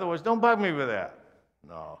 In other words, don't bug me with that.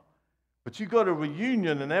 No. But you go to a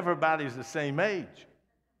reunion and everybody's the same age.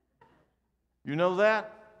 You know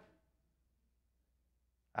that?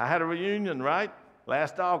 I had a reunion, right?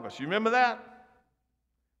 Last August. You remember that?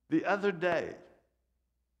 The other day,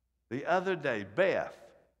 Beth,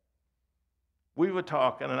 we were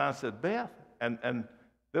talking, and I said, Beth, and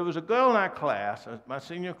there was a girl in our class, my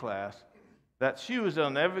senior class, that she was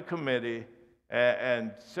on every committee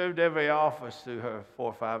and served every office through her 4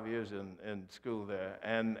 or 5 years in school there.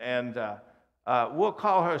 And we'll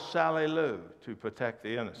call her Sally Lou to protect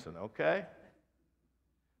the innocent, okay?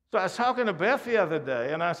 So I was talking to Beth the other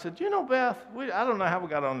day, and I said, you know, Beth, I don't know how we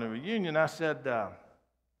got on the reunion. I said,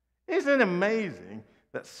 isn't it amazing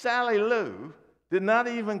that Sally Lou did not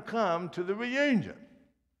even come to the reunion?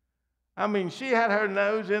 I mean, she had her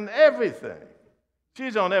nose in everything.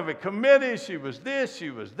 She's on every committee. She was this, she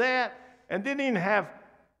was that, and didn't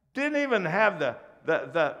even have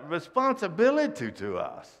the responsibility to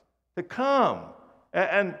us to come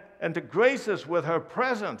and to grace us with her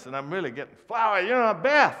presence. And I'm really getting flowery. You know,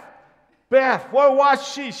 Beth, where was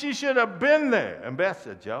she? She should have been there. And Beth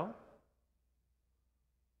said, Joe?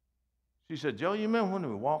 She said, Joe, you remember when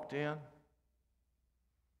we walked in?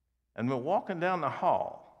 And we're walking down the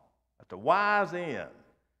hall at the Wise Inn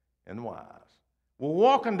in Wise. We're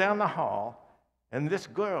walking down the hall, and this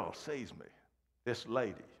girl sees me, this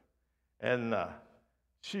lady. And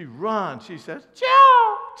she runs. She says,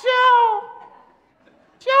 Joe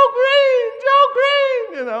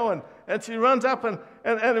Green, you know, and she runs up, and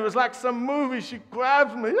it was like some movie. She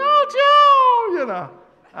grabs me, oh, Joe, you know.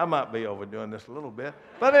 I might be overdoing this a little bit,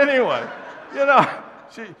 but anyway, you know,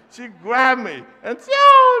 she grabbed me, and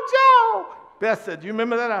Joe. Beth said, do you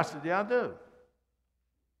remember that? I said, yeah, I do.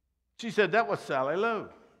 She said, that was Sally Lou.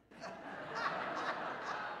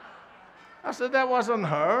 I said, that wasn't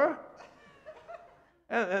her.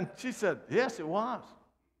 And she said, yes, it was.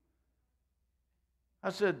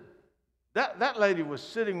 I said, that lady was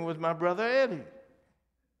sitting with my brother Eddie.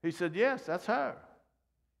 He said, yes, that's her.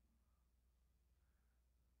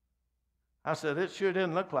 I said, it sure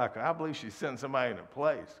didn't look like her. I believe she sent somebody in her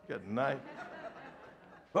place. Good night.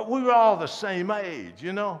 But we were all the same age,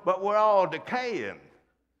 you know, but we're all decaying.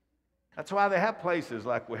 That's why they have places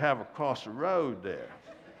like we have across the road there.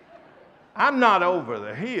 I'm not over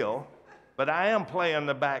the hill, but I am playing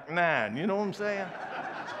the back nine. You know what I'm saying?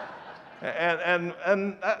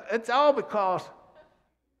 And it's all because,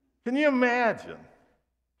 can you imagine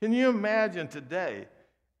today,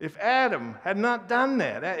 if Adam had not done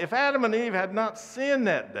that, if Adam and Eve had not sinned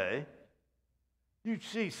that day, you'd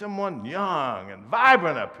see someone young and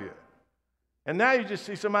vibrant up here. And now you just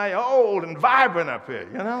see somebody old and vibrant up here,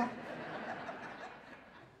 you know?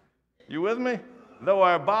 You with me? Though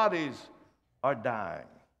our bodies are dying.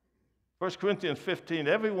 1 Corinthians 15,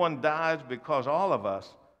 everyone dies because all of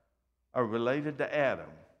us are related to Adam,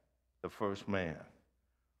 the first man.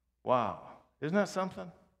 Wow. Isn't that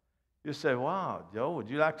something? You say, wow, Joe, would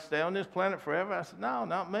you like to stay on this planet forever? I said, no,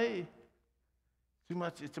 not me. Too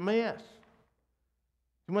much, it's a mess.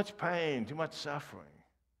 Too much pain, too much suffering.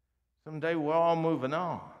 Someday we're all moving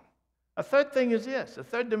on. A third thing is this, a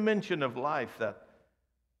third dimension of life that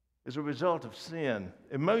is a result of sin.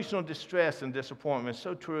 Emotional distress and disappointment.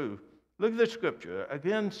 So true. Look at the scripture.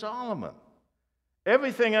 Again, Solomon.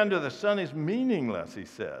 Everything under the sun is meaningless, he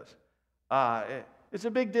says. It's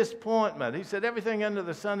a big disappointment. He said everything under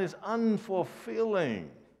the sun is unfulfilling,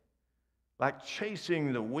 like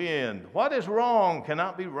chasing the wind. What is wrong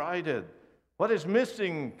cannot be righted. What is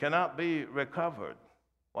missing cannot be recovered.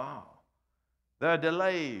 Wow. There are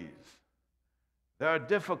delays. There are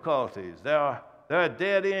difficulties. There are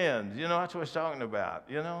dead ends. You know, that's what he's talking about,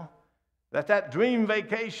 you know. That dream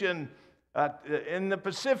vacation in the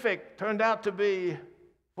Pacific turned out to be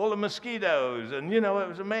full of mosquitoes, and, you know, it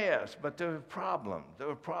was a mess. But there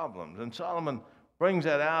were problems. And Solomon brings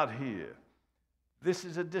that out here. This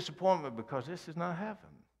is a disappointment because this is not heaven.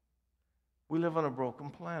 We live on a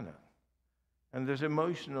broken planet. And there's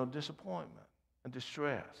emotional disappointment and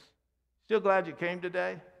distress. Still glad you came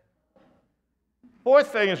today?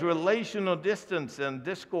 Fourth thing is relational distance and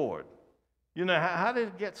discord. You know, how did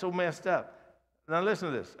it get so messed up? Now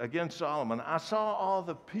listen to this. Again, Solomon, I saw all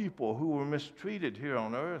the people who were mistreated here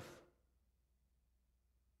on earth.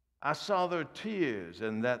 I saw their tears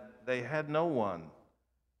and that they had no one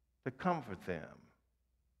to comfort them.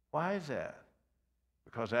 Why is that?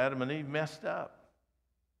 Because Adam and Eve messed up.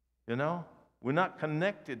 You know, we're not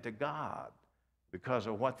connected to God because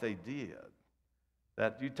of what they did.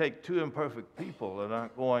 That you take two imperfect people that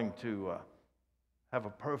aren't going to have a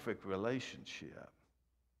perfect relationship.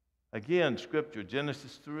 Again, Scripture,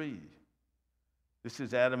 Genesis 3. This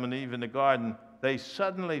is Adam and Eve in the garden. They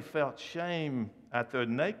suddenly felt shame at their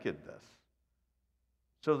nakedness.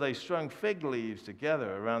 So they strung fig leaves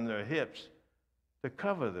together around their hips to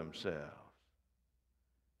cover themselves.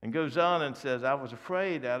 And goes on and says, I was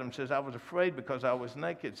afraid. Adam says, I was afraid because I was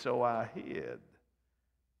naked, so I hid.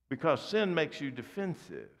 Because sin makes you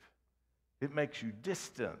defensive. It makes you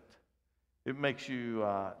distant. It makes you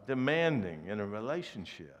demanding in a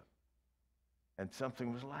relationship. And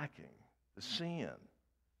something was lacking. The sin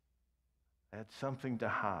had something to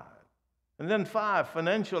hide. And then 5,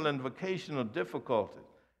 financial and vocational difficulties.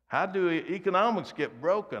 How do economics get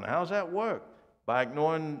broken? How's that work? By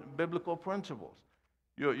ignoring biblical principles.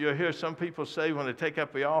 You'll hear some people say when they take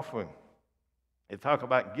up the offering, they talk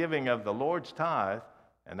about giving of the Lord's tithe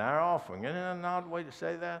and our offering. Isn't that an odd way to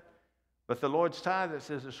say that? But the Lord's tithe, it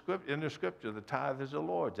says in the Scripture, the tithe is the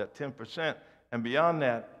Lord's, at 10%. And beyond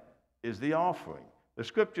that is the offering. The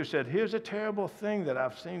Scripture said, here's a terrible thing that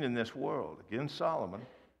I've seen in this world. Again, Solomon.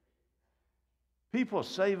 People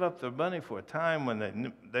save up their money for a time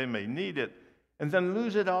when they may need it and then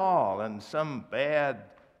lose it all in some bad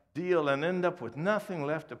deal and end up with nothing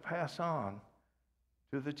left to pass on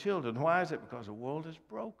to the children. Why is it? Because the world is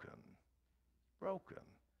broken. Broken.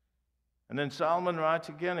 And then Solomon writes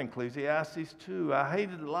again in Ecclesiastes 2, I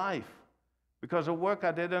hated life because the work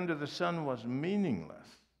I did under the sun was meaningless.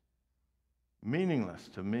 Meaningless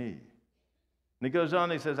to me. And he goes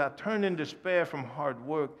on, he says, I turned in despair from hard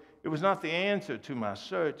work. It was not the answer to my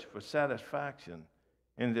search for satisfaction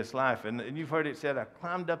in this life. And you've heard it said, I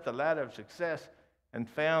climbed up the ladder of success and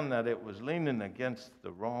found that it was leaning against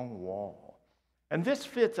the wrong wall. And this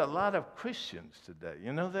fits a lot of Christians today.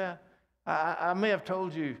 You know that? I may have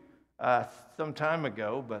told you some time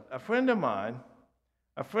ago, but a friend of mine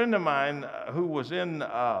who was in,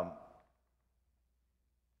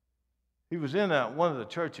 he was in one of the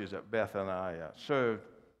churches that Beth and I served.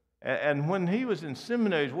 And when he was in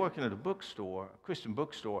seminary, he was working at a bookstore, a Christian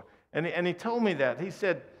bookstore, and he told me that. He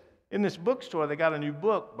said, in this bookstore, they got a new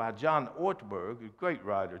book by John Ortberg, a great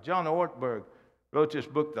writer. John Ortberg wrote this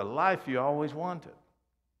book, The Life You Always Wanted.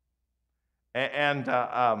 And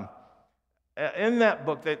in that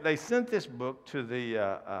book, they sent this book to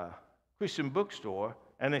the Christian bookstore,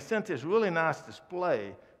 and they sent this really nice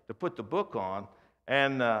display to put the book on.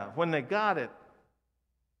 And when they got it,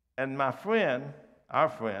 and my friend, our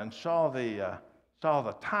friend, saw the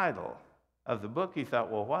title of the book, he thought,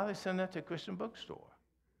 well, why they send that to a Christian bookstore?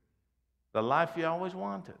 The Life You Always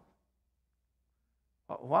Wanted.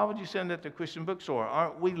 Why would you send that to a Christian bookstore?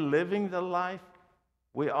 Aren't we living the life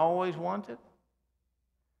we always wanted?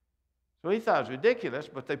 So he thought it was ridiculous,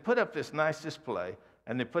 but they put up this nice display,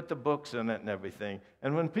 and they put the books in it and everything.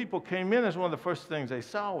 And when people came in, that's one of the first things they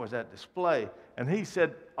saw was that display. And he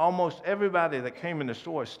said almost everybody that came in the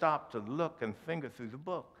store stopped to look and finger through the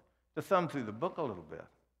book, to thumb through the book a little bit.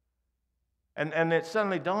 And it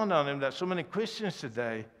suddenly dawned on him that so many Christians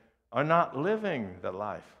today are not living the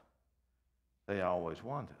life they always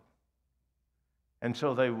wanted. And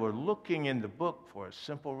so they were looking in the book for a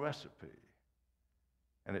simple recipe.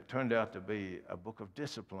 And it turned out to be a book of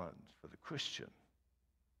disciplines for the Christian.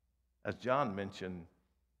 As John mentioned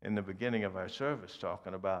in the beginning of our service,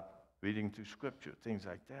 talking about reading through Scripture, things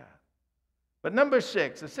like that. But number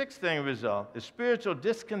 6, the sixth thing result is spiritual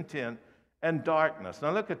discontent and darkness.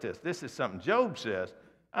 Now look at this. This is something Job says.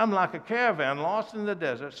 I'm like a caravan lost in the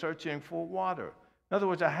desert searching for water. In other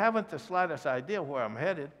words, I haven't the slightest idea where I'm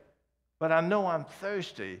headed, but I know I'm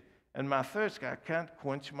thirsty, and my thirst, I can't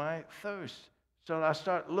quench my thirst. So I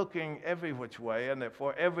start looking every which way and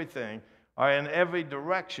for everything, or in every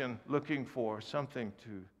direction, looking for something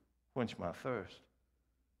to quench my thirst.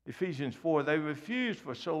 Ephesians 4, they refused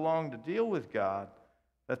for so long to deal with God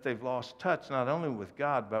that they've lost touch not only with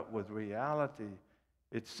God, but with reality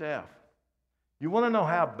itself. You want to know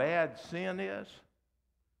how bad sin is?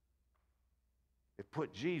 It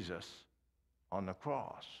put Jesus on the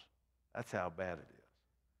cross. That's how bad it is.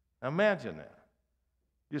 Now imagine that.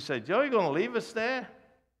 You say, Joe, you going to leave us there?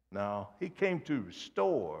 No, he came to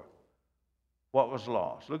restore what was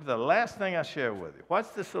lost. Look at the last thing I share with you.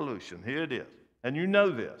 What's the solution? Here it is. And you know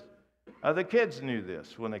this. The kids knew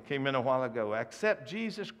this when they came in a while ago. Accept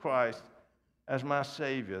Jesus Christ as my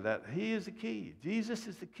Savior, that He is the key. Jesus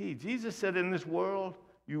is the key. Jesus said, in this world,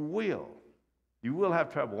 you will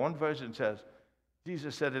have trouble. One version says,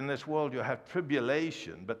 Jesus said, in this world, you'll have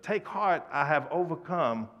tribulation, but take heart, I have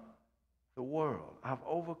overcome the world. I've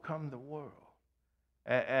overcome the world.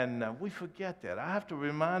 And we forget that. I have to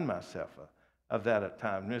remind myself of that at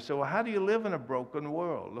times. And so how do you live in a broken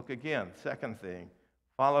world? Look again, second thing,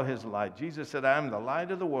 follow His light. Jesus said, I am the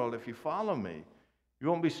light of the world. If you follow me, you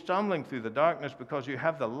won't be stumbling through the darkness because you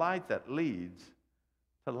have the light that leads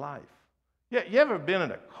to life. Yeah, you ever been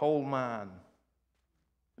in a coal mine?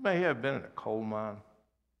 Anybody here ever been in a coal mine? A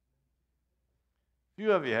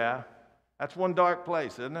few of you have. That's one dark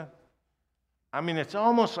place, isn't it? I mean, it's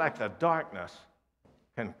almost like the darkness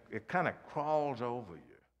it kind of crawls over you.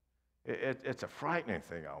 It's a frightening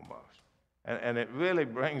thing almost. And it really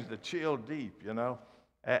brings the chill deep, you know.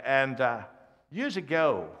 And years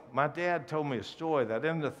ago, my dad told me a story that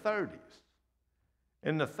in the 30s,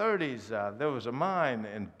 there was a mine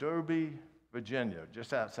in Derby, Virginia,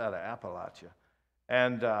 just outside of Appalachia.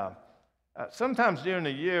 And sometimes during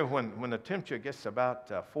the year when the temperature gets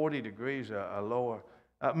about 40 degrees or lower,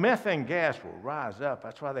 methane gas will rise up.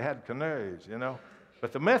 That's why they had canaries, you know.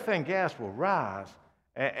 But the methane gas will rise,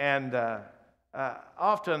 and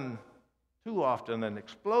often, too often, an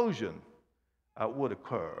explosion would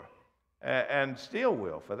occur, and still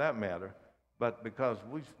will, for that matter. But because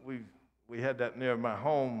we had that near my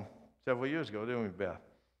home several years ago, didn't we, Beth?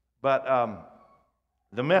 But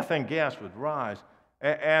the methane gas would rise,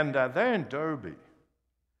 and they're in Derby.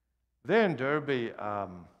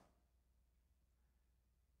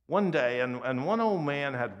 One day, and one old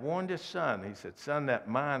man had warned his son. He said, son, that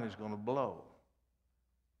mine is going to blow.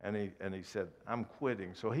 And he said, I'm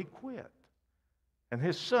quitting. So he quit. And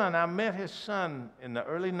his son, I met his son in the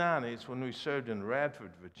early 90s when we served in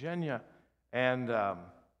Radford, Virginia. And I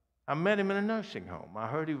met him in a nursing home. I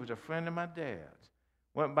heard he was a friend of my dad's.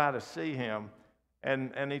 Went by to see him.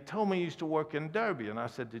 And he told me he used to work in Derby. And I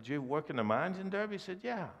said, did you work in the mines in Derby? He said,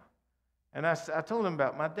 yeah. And I told him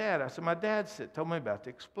about my dad. I said, my dad told me about the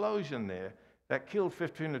explosion there that killed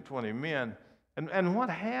 15 to 20 men. And what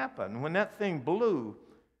happened when that thing blew,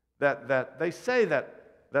 that they say that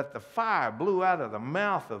the fire blew out of the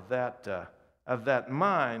mouth of that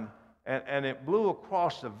mine, and it blew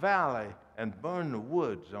across the valley and burned the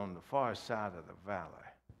woods on the far side of the valley.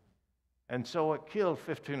 And so it killed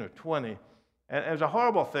 15 or 20. And it was a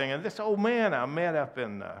horrible thing. And this old man I met up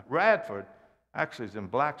in Radford, actually, it's in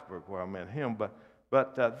Blacksburg where I met him. But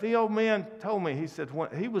the old man told me, he said, when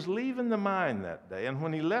he was leaving the mine that day, and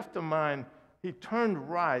when he left the mine, he turned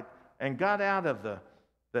right and got out of the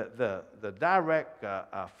direct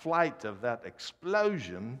flight of that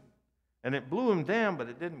explosion, and it blew him down, but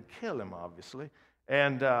it didn't kill him, obviously.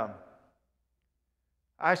 And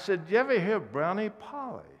I said, you ever hear Brownie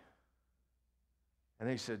Polly? And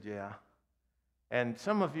he said, yeah. And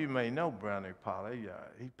some of you may know Brownie Polly.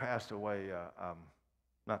 He passed away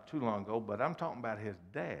not too long ago, but I'm talking about his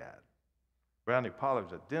dad. Brownie Polly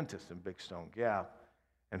was a dentist in Big Stone Gap,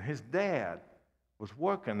 and his dad was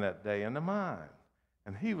working that day in the mine.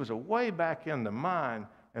 And he was away back in the mine,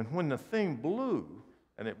 and when the thing blew,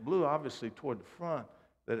 and it blew obviously toward the front,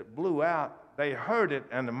 that it blew out, they heard it,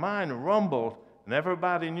 and the mine rumbled, and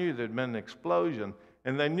everybody knew there'd been an explosion.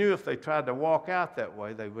 And they knew if they tried to walk out that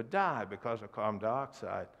way, they would die because of carbon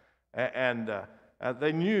dioxide. And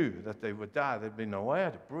they knew that they would die. There'd be no air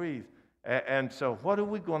to breathe. And so what are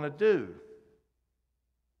we going to do?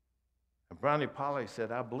 And Brownie Polly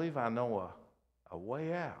said, I believe I know a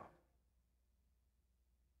way out.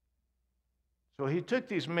 So he took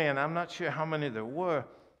these men, I'm not sure how many there were,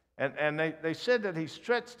 and they said that he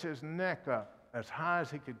stretched his neck up as high as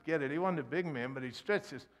he could get it. He wasn't a big man, but he stretched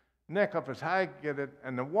his neck up as high as he could get it,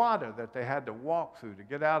 and the water that they had to walk through to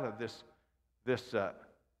get out of this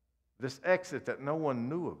exit that no one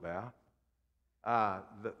knew about,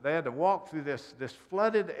 they had to walk through this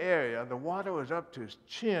flooded area. The water was up to his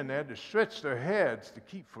chin. They had to stretch their heads to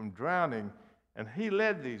keep from drowning, and he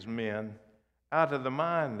led these men out of the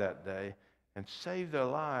mine that day and saved their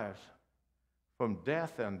lives from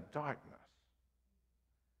death and darkness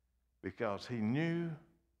because he knew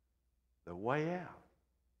the way out.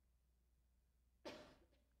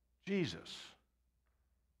 Jesus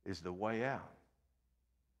is the way out.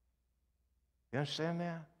 You understand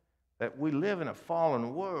that? That we live in a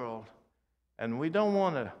fallen world, and we don't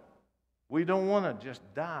want to just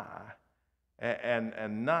die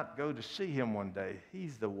and not go to see him one day.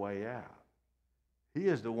 He's the way out. He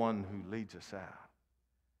is the one who leads us out.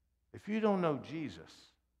 If you don't know Jesus,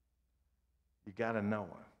 you got to know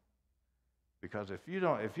him. Because if you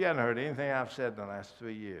hadn't heard anything I've said in the last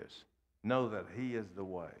 3 years, know that he is the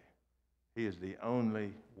way. He is the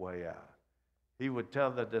only way out. He would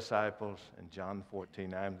tell the disciples in John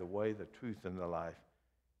 14, I am the way, the truth, and the life.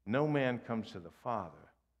 No man comes to the Father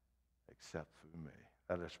except through me.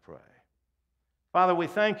 Let us pray. Father, we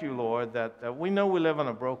thank you, Lord, that we know we live on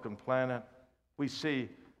a broken planet. We see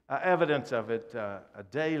evidence of it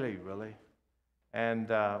daily, really. And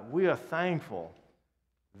we are thankful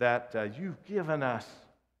that you've given us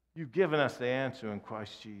the answer in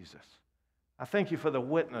Christ Jesus. I thank you for the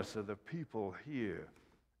witness of the people here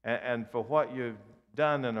and for what you've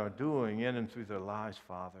done and are doing in and through their lives,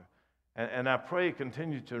 Father. And I pray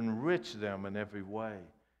continue to enrich them in every way.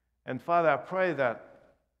 And Father, I pray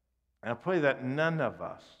that none of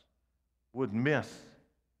us would miss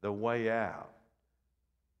the way out,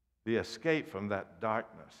 the escape from that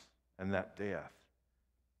darkness and that death,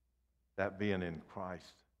 that being in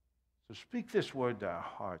Christ. So speak this word to our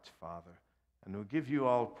hearts, Father, and we'll give you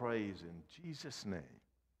all praise in Jesus' name.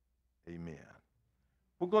 Amen.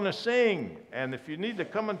 We're going to sing, and if you need to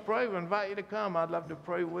come and pray, we invite you to come. I'd love to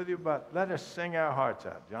pray with you, but let us sing our hearts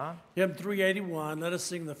out. John? Hymn 381, let us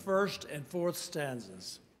sing the first and fourth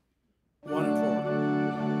stanzas, 1 and 4.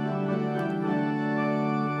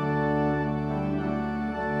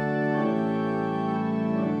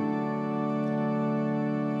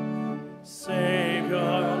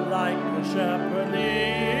 Savior, like a shepherd,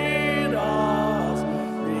 lead us,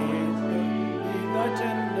 lead thy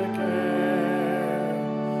tender care.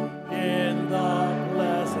 In the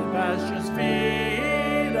blessed pastures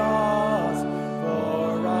feed us,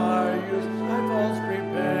 for our use thy folds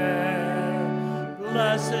prepare.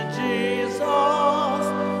 Blessed Jesus,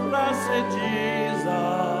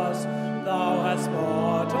 thou hast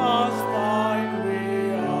bought us, thine we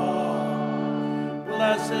are.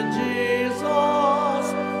 Blessed Jesus,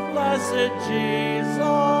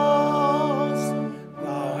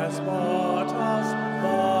 thou hast bought us,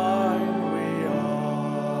 thine we are.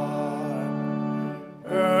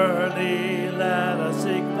 Early let us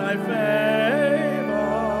seek thy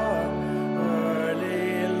favor,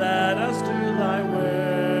 early let us do thy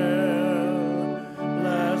will.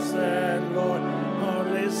 Blessed Lord,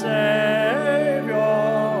 only Savior,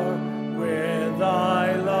 with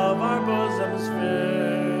thy love our bosoms fill.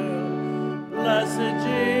 Blessed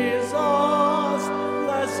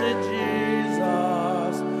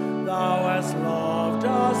Jesus, thou hast loved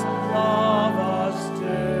us, love us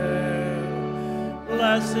still.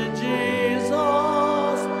 Blessed Jesus,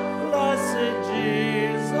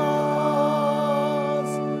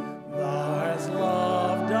 thou hast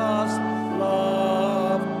loved us,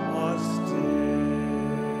 love us still.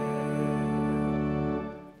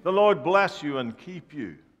 The Lord bless you and keep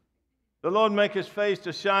you. The Lord make his face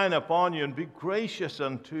to shine upon you and be gracious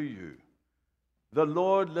unto you. The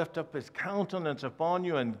Lord lift up his countenance upon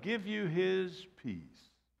you and give you his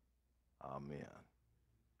peace. Amen.